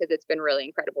he's done because it's been really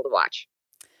incredible to watch.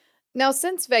 Now,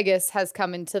 since Vegas has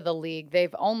come into the league,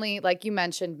 they've only, like you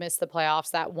mentioned, missed the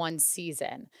playoffs that one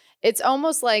season. It's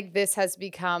almost like this has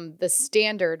become the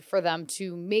standard for them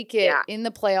to make it in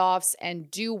the playoffs and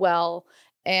do well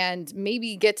and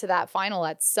maybe get to that final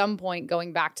at some point,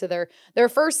 going back to their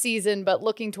first season, but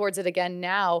looking towards it again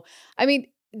now. I mean,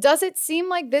 does it seem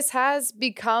like this has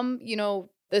become,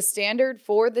 the standard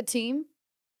for the team?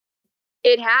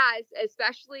 It has,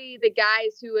 especially the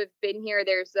guys who have been here.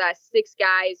 There's 6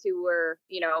 guys who were,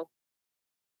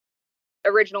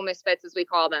 original misfits, as we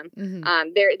call them.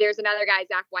 There's another guy,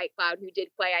 Zach Whitecloud, who did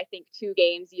play, I think, 2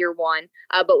 games year one,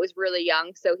 but was really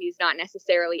young. So he's not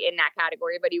necessarily in that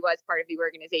category, but he was part of the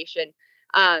organization.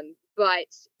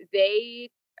 But they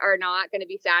are not going to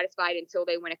be satisfied until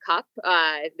they win a cup.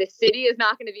 The city is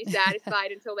not going to be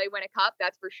satisfied until they win a cup.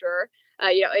 That's for sure.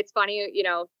 It's funny,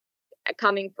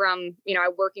 coming from,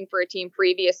 working for a team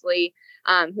previously,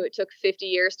 who it took 50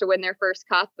 years to win their first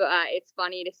cup. It's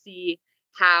funny to see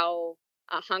how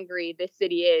hungry this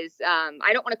city is.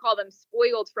 I don't want to call them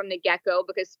spoiled from the get-go,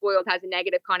 because spoiled has a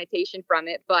negative connotation from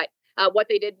it, but what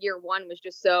they did year one was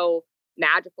just so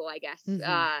magical, I guess.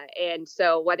 And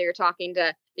so whether you're talking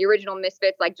to the original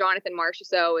misfits like Jonathan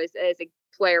Marchessault is a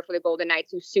player for the Golden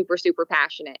Knights who's super, super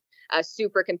passionate,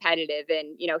 super competitive,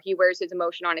 and he wears his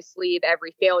emotion on his sleeve.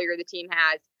 Every failure the team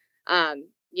has,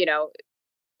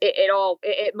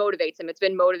 it motivates him. It's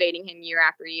been motivating him year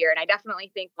after year, and I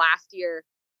definitely think last year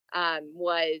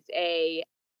was a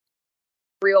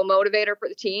real motivator for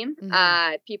the team.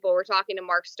 People were talking to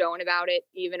Mark Stone about it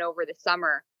even over the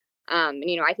summer.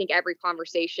 I think every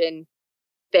conversation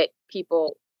that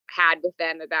people had with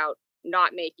them about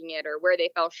not making it or where they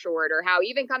fell short, or how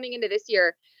even coming into this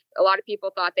year, a lot of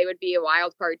people thought they would be a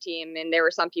wild card team. And there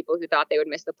were some people who thought they would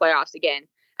miss the playoffs again,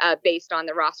 based on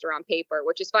the roster on paper,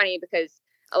 which is funny because,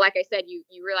 like I said, you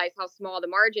realize how small the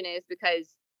margin is,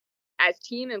 because as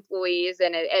team employees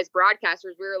and as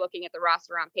broadcasters, we were looking at the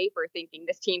roster on paper thinking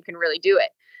this team can really do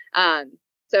it.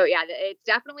 So yeah, it's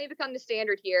definitely become the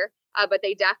standard here, but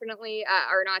they definitely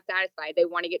are not satisfied. They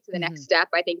want to get to the next step.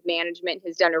 I think management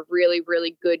has done a really,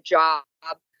 really good job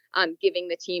giving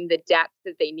the team the depth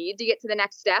that they need to get to the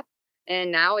next step.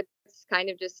 And now it's kind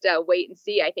of just wait and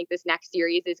see. I think this next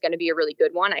series is going to be a really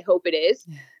good one. I hope it is,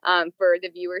 for the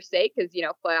viewers' sake, because,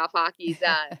 playoff hockey is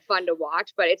fun to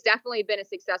watch, but it's definitely been a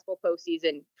successful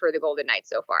postseason for the Golden Knights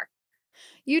so far.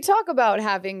 You talk about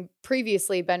having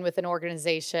previously been with an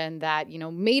organization that,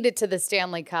 made it to the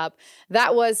Stanley Cup.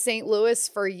 That was St. Louis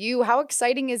for you. How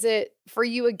exciting is it for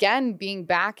you again, being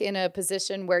back in a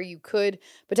position where you could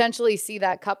potentially see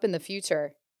that cup in the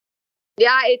future?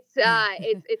 Yeah,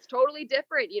 it's totally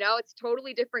different. It's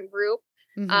totally different group.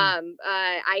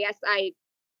 I guess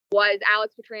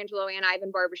Alex Pietrangelo and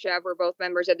Ivan Barbashev were both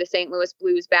members of the St. Louis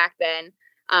Blues back then.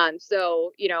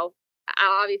 So,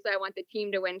 obviously I want the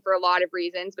team to win for a lot of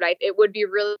reasons, but it would be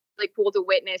really, really cool to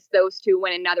witness those two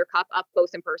win another cup up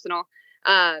close and personal.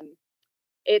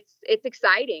 It's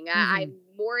exciting. I'm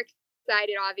more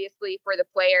excited, obviously, for the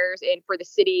players and for the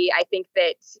city. I think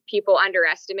that people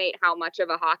underestimate how much of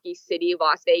a hockey city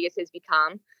Las Vegas has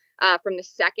become. From the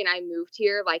second I moved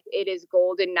here, it is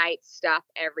Golden Knights stuff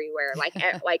everywhere.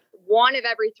 Like one of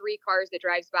every 3 cars that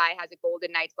drives by has a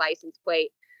Golden Knights license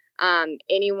plate.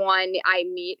 Anyone I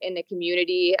meet in the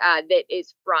community that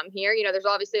is from here, there's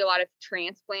obviously a lot of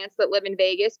transplants that live in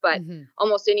Vegas, but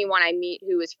almost anyone I meet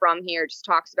who is from here just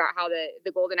talks about how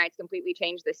the Golden Knights completely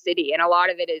changed the city. And a lot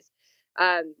of it is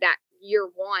that year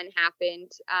one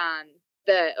happened.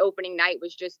 The opening night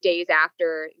was just days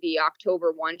after the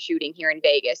October 1 shooting here in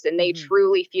Vegas. And they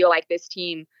truly feel like this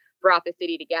team brought the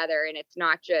city together. And it's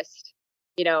not just,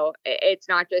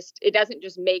 it doesn't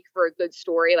just make for a good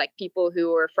story. Like, people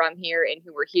who are from here and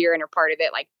who were here and are part of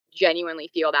it, genuinely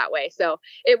feel that way. So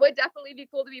it would definitely be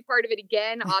cool to be part of it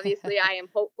again. Obviously, I am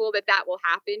hopeful that will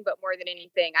happen, but more than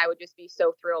anything, I would just be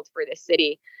so thrilled for this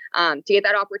city to get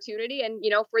that opportunity. And,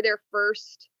 for their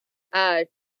first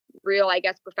real, I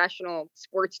guess, professional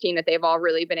sports team that they've all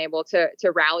really been able to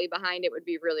rally behind, it would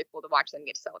be really cool to watch them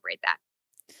get to celebrate that.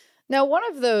 Now, one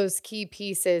of those key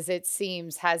pieces, it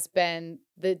seems, has been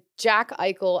the Jack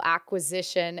Eichel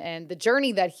acquisition and the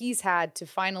journey that he's had to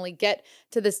finally get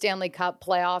to the Stanley Cup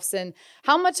playoffs. And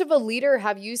how much of a leader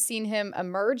have you seen him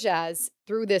emerge as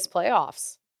through this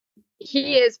playoffs?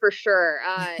 He is, for sure.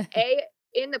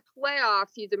 In the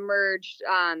playoffs, he's emerged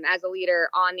as a leader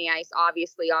on the ice,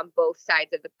 obviously, on both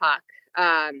sides of the puck.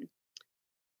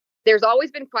 There's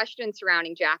always been questions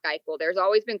surrounding Jack Eichel. There's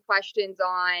always been questions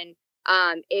on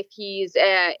if he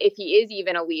is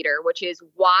even a leader, which is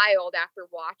wild after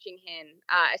watching him,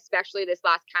 especially this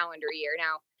last calendar year.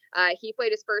 Now, he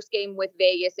played his first game with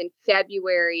Vegas in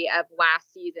February of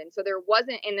last season. So there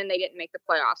wasn't, and then they didn't make the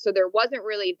playoffs. So there wasn't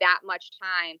really that much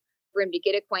time for him to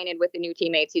get acquainted with the new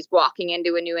teammates. He's walking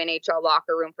into a new NHL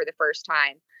locker room for the first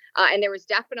time. And there was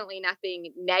definitely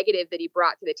nothing negative that he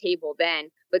brought to the table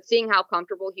then, but seeing how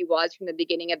comfortable he was from the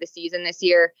beginning of the season this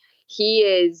year, he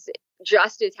is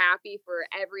just as happy for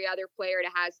every other player to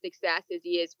have success as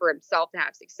he is for himself to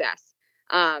have success.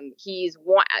 He's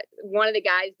one of the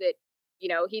guys that,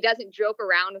 he doesn't joke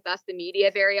around with us, the media,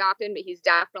 very often, but he's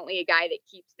definitely a guy that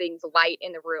keeps things light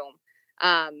in the room.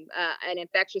 an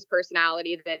infectious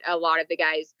personality that a lot of the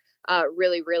guys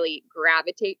really, really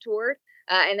gravitate toward.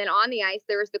 And then on the ice,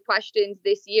 there was the questions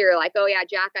this year, like, oh yeah,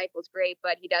 Jack Eichel's great,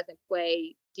 but he doesn't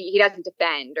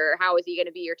defend, or how is he going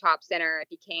to be your top center if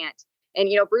he can't? And,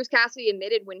 Bruce Cassidy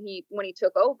admitted when he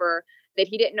took over that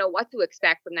he didn't know what to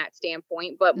expect from that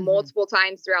standpoint, but multiple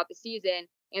times throughout the season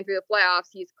and through the playoffs,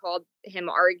 he's called him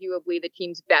arguably the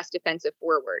team's best defensive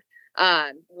forward.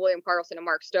 William Karlsson and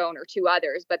Mark Stone are two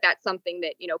others, but that's something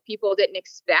that, people didn't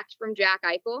expect from Jack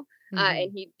Eichel.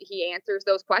 And he answers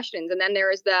those questions. And then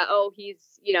there is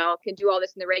he's, can do all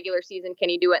this in the regular season. Can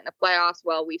he do it in the playoffs?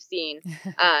 Well, we've seen,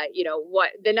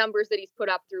 what the numbers that he's put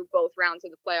up through both rounds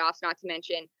of the playoffs, not to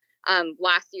mention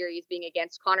last year he's being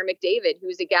against Connor McDavid,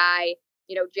 who's a guy,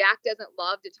 Jack doesn't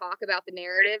love to talk about the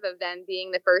narrative of them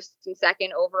being the first and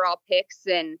second overall picks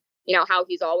and, how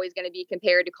he's always going to be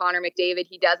compared to Connor McDavid.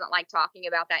 He doesn't like talking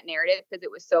about that narrative because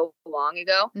it was so long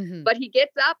ago, but he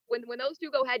gets up when those two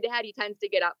go head to head, he tends to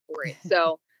get up for it.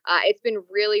 So it's been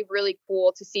really, really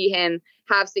cool to see him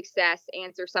have success,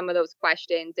 answer some of those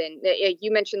questions. And you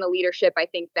mentioned the leadership. I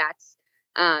think that's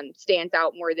stands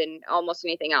out more than almost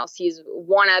anything else. He's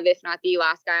one of, if not the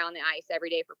last guy on the ice every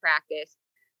day for practice.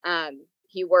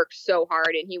 He works so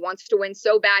hard and he wants to win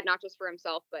so bad, not just for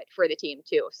himself, but for the team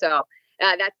too. So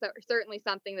that's certainly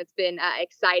something that's been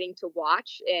exciting to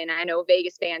watch. And I know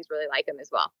Vegas fans really like him as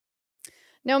well.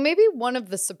 Now, maybe one of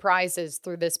the surprises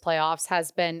through this playoffs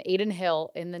has been Adin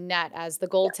Hill in the net as the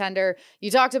goaltender. You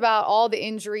talked about all the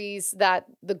injuries that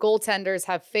the goaltenders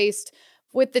have faced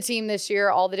with the team this year,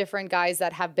 all the different guys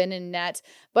that have been in net.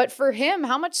 But for him,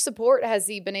 how much support has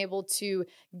he been able to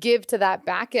give to that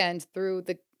back end through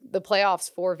the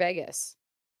playoffs for Vegas?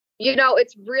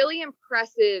 It's really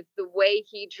impressive the way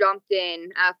he jumped in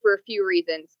for a few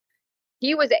reasons.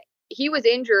 He was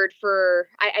injured for,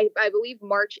 I believe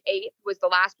March 8th was the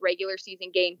last regular season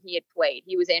game he had played.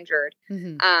 He was injured.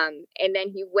 And then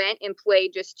he went and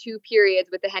played just 2 periods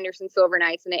with the Henderson Silver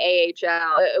Knights in the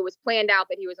AHL. It was planned out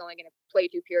that he was only going to play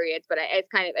 2 periods, but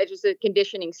it's just a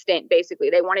conditioning stint, basically.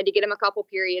 They wanted to get him a couple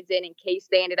periods in case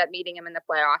they ended up needing him in the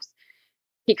playoffs.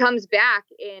 He comes back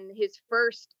in his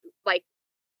first,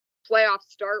 playoff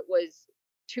start was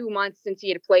 2 months since he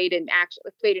had played an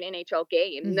NHL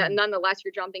game. Nonetheless,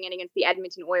 you're jumping in against the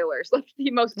Edmonton Oilers,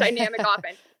 the most dynamic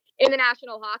offense in the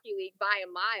National Hockey League by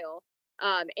a mile,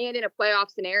 and in a playoff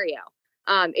scenario.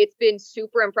 It's been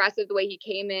super impressive the way he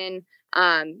came in.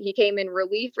 He came in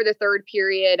relief for the 3rd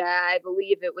period. I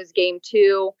believe it was game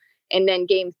 2. And then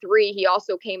game 3, he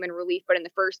also came in relief, but in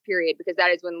the 1st period, because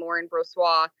that is when Laurent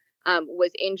Brossoit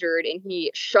was injured, and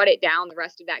he shut it down the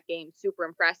rest of that game. Super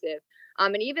impressive.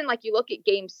 And even you look at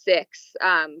game 6,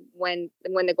 when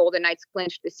the Golden Knights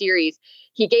clinched the series,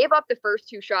 he gave up the first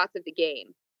 2 shots of the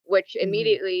game, which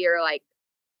immediately you're like,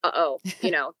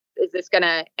 is this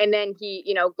gonna, and then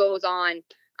he, goes on,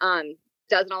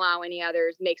 doesn't allow any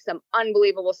others, makes some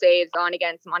unbelievable saves on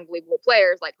against some unbelievable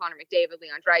players like Connor McDavid,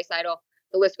 Leon Draisaitl,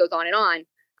 the list goes on and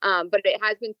on. But it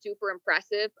has been super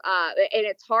impressive. And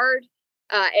it's hard.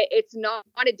 It's not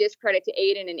a discredit to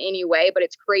Adin in any way, but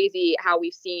it's crazy how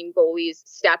we've seen goalies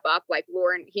step up. Like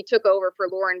he took over for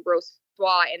Laurent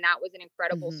Brossoit, and that was an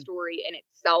incredible story in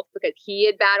itself because he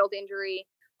had battled injury.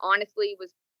 Honestly,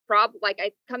 was probably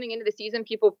coming into the season,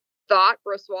 people thought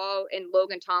Brossoit and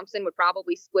Logan Thompson would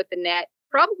probably split the net,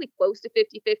 probably close to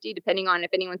 50-50, depending on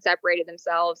if anyone separated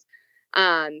themselves.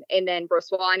 And then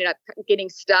Brossoit ended up getting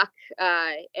stuck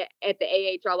at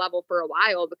the AHL level for a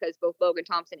while because both Logan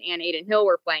Thompson and Adin Hill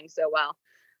were playing so well.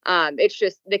 It's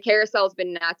just the carousel's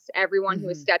been nuts. Everyone who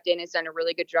has stepped in has done a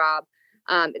really good job.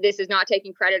 This is not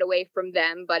taking credit away from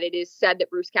them, but it is said that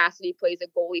Bruce Cassidy plays a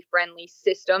goalie-friendly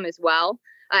system as well.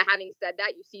 Having said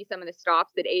that, you see some of the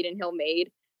stops that Adin Hill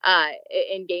made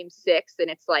in Game 6, and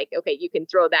it's like, okay, you can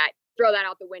throw that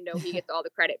out the window. He gets all the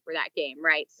credit for that game,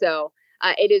 right? So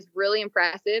it is really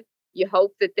impressive. You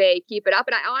hope that they keep it up.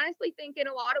 And I honestly think in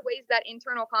a lot of ways that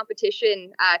internal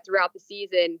competition throughout the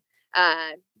season,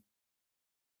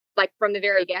 from the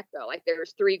very get-go,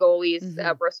 there's 3 goalies.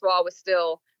 Brossoit was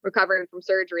still recovering from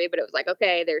surgery, but it was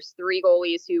okay, there's 3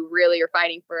 goalies who really are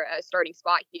fighting for a starting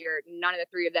spot here. None of the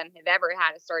 3 of them have ever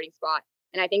had a starting spot.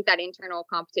 And I think that internal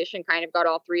competition kind of got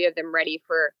all 3 of them ready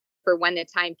for when the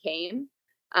time came.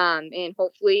 And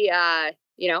hopefully,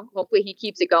 hopefully he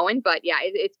keeps it going. But yeah,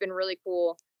 it's been really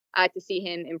cool to see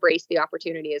him embrace the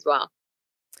opportunity as well.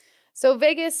 So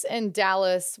Vegas and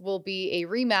Dallas will be a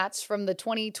rematch from the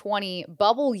 2020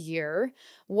 bubble year.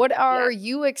 What are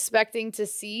you expecting to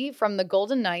see from the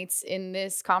Golden Knights in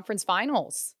this conference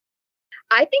finals?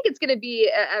 I think it's going to be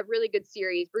a really good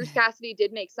series. Bruce Cassidy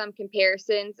did make some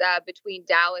comparisons between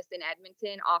Dallas and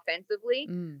Edmonton offensively,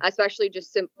 especially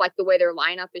just like the way their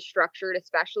lineup is structured,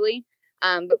 especially.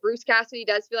 But Bruce Cassidy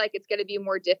does feel like it's going to be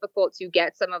more difficult to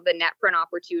get some of the net front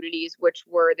opportunities, which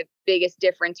were the biggest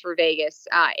difference for Vegas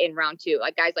in round 2.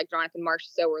 Like guys like Jonathan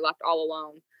Marchessault were left all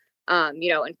alone,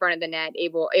 in front of the net,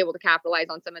 able to capitalize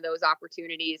on some of those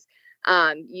opportunities.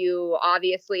 You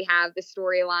obviously have the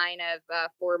storyline of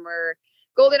former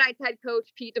Golden Knights head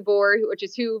coach Pete DeBoer, which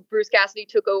is who Bruce Cassidy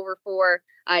took over for.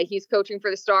 He's coaching for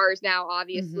the Stars now,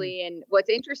 obviously. And what's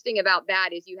interesting about that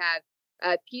is you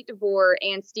have Pete DeBoer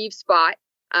and Steve Spott,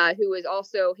 who was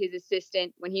also his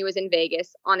assistant when he was in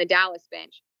Vegas, on the Dallas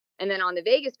bench. And then on the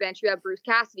Vegas bench, you have Bruce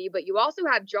Cassidy, but you also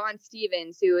have John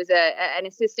Stevens, who is an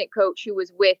assistant coach who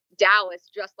was with Dallas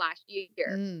just last year.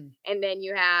 And then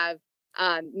you have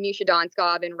Misha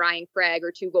Donskov and Ryan Craig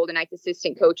are 2 Golden Knights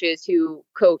assistant coaches who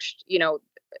coached,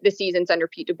 the seasons under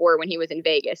Pete DeBoer when he was in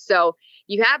Vegas. So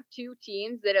you have 2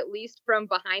 teams that at least from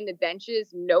behind the benches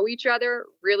know each other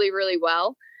really, really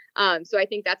well. So I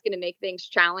think that's going to make things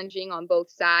challenging on both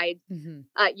sides.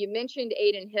 You mentioned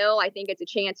Adin Hill. I think it's a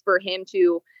chance for him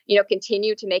to,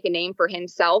 continue to make a name for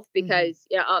himself because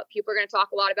people are going to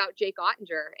talk a lot about Jake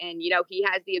Ottinger, and, he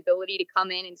has the ability to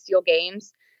come in and steal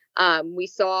games. We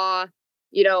saw,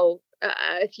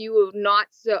 a few not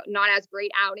as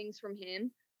great outings from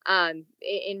him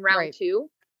in round 2.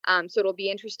 So it'll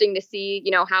be interesting to see,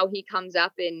 how he comes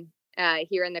up in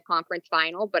here in the conference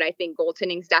final. But I think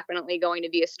goaltending is definitely going to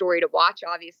be a story to watch.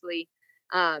 Obviously,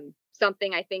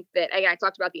 something I think that I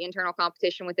talked about the internal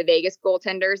competition with the Vegas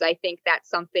goaltenders. I think that's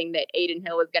something that Adin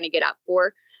Hill is going to get up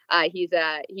for. He's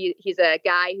a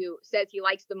guy who says he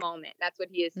likes the moment. That's what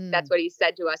he is. That's what he's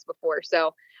said to us before.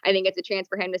 So I think it's a chance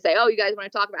for him to say, "Oh, you guys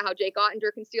want to talk about how Jake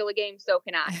Ottinger can steal a game? So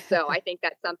can I." So I think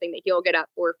that's something that he'll get up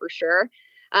for sure.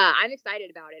 I'm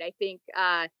excited about it. I think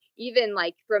even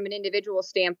like from an individual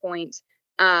standpoint,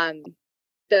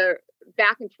 the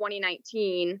back in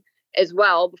 2019 as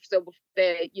well. So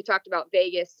you talked about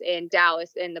Vegas and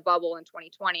Dallas and the bubble in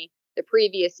 2020. The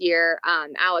previous year,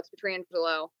 Alex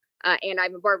Pietrangelo and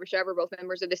Ivan Barbashev were both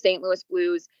members of the St. Louis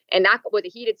Blues. And that was a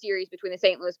heated series between the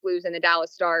St. Louis Blues and the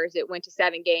Dallas Stars. It went to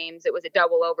 7 games. It was a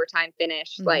double overtime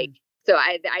finish. So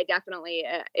I definitely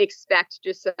expect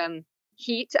just some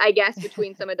heat, I guess,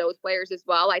 between some of those players as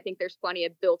well. I think there's plenty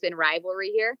of built-in rivalry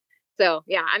here. So,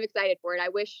 yeah, I'm excited for it. I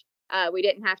wish we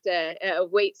didn't have to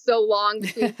wait so long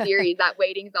between series. That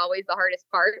waiting is always the hardest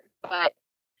part. But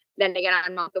then again,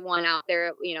 I'm not the one out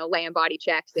there, laying body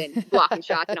checks and blocking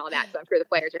shots and all that. So I'm sure the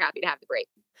players are happy to have the break.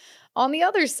 On the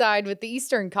other side, with the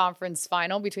Eastern Conference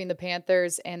final between the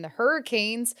Panthers and the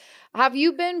Hurricanes, have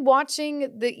you been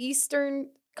watching the Eastern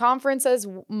Conference as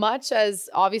much as,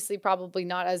 obviously probably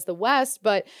not as the West,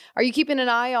 but are you keeping an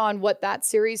eye on what that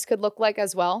series could look like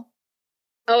as well?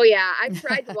 Oh, yeah. I've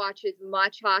tried to watch as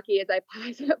much hockey as I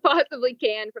possibly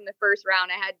can from the first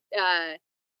round. I had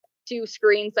 2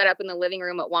 screens set up in the living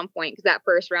room at one point because that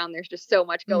first round, there's just so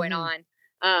much going on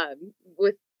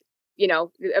with,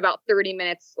 about 30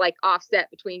 minutes like offset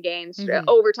between games,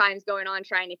 overtime's going on,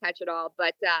 trying to catch it all.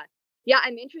 But yeah,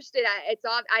 I'm interested. It's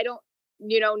odd. I don't,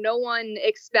 no one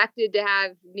expected to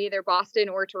have neither Boston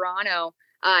or Toronto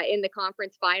in the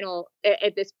conference final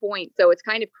at this point. So it's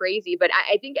kind of crazy, but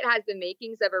I think it has the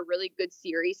makings of a really good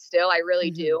series still. I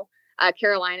really do.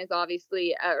 Carolina is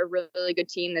obviously a really good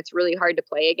team that's really hard to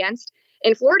play against.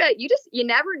 In Florida, you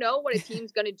never know what a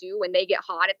team's going to do when they get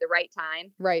hot at the right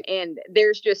time. Right. And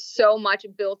there's just so much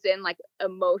built in like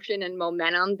emotion and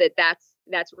momentum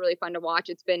that's really fun to watch.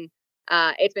 It's been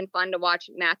fun to watch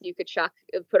Matthew Tkachuk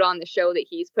put on the show that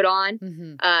he's put on.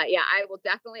 Yeah,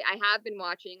 I have been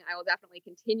watching. I will definitely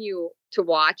continue to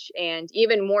watch, and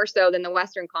even more so than the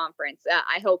Western Conference.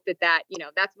 I hope that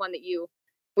that's one that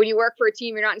when you work for a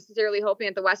team, you're not necessarily hoping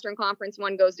that the Western Conference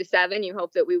one goes to 7. You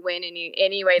hope that we win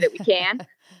any way that we can.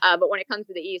 But when it comes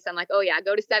to the East, I'm like, oh yeah,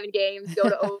 go to 7 games, go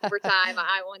to overtime.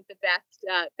 I want the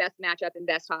best matchup and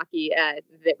best hockey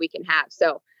that we can have.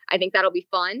 So I think that'll be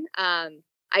fun.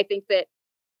 I think that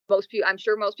I'm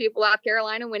sure most people have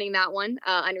Carolina winning that one.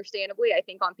 Understandably, I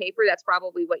think on paper, that's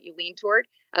probably what you lean toward,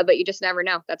 but you just never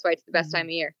know. That's why it's the best time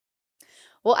of year.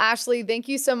 Well, Ashali, thank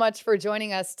you so much for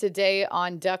joining us today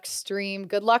on Duck Stream.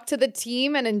 Good luck to the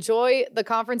team and enjoy the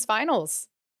conference finals.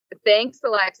 Thanks,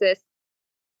 Alexis.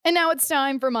 And now it's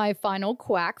time for my final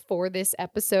quack for this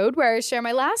episode, where I share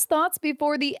my last thoughts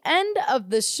before the end of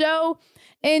the show.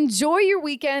 Enjoy your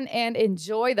weekend and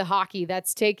enjoy the hockey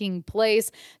that's taking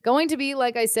place. Going to be,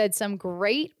 like I said, some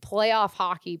great playoff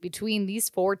hockey between these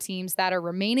 4 teams that are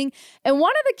remaining. And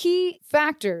one of the key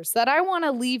factors that I want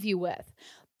to leave you with,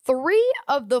 3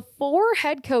 of the 4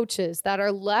 head coaches that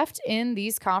are left in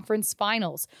these conference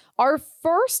finals are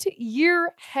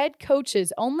first-year head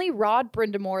coaches. Only Rod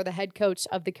Brindamore, the head coach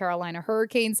of the Carolina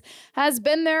Hurricanes, has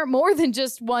been there more than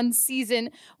just one season,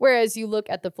 whereas you look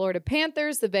at the Florida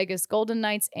Panthers, the Vegas Golden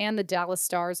Knights, and the Dallas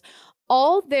Stars,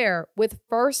 all there with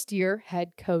first-year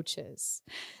head coaches.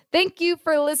 Thank you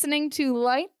for listening to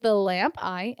Light the Lamp.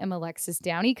 I am Alexis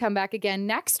Downie. Come back again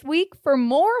next week for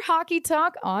more hockey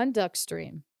talk on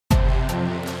Duckstream.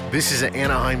 This is an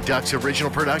Anaheim Ducks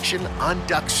original production on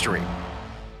Duckstream.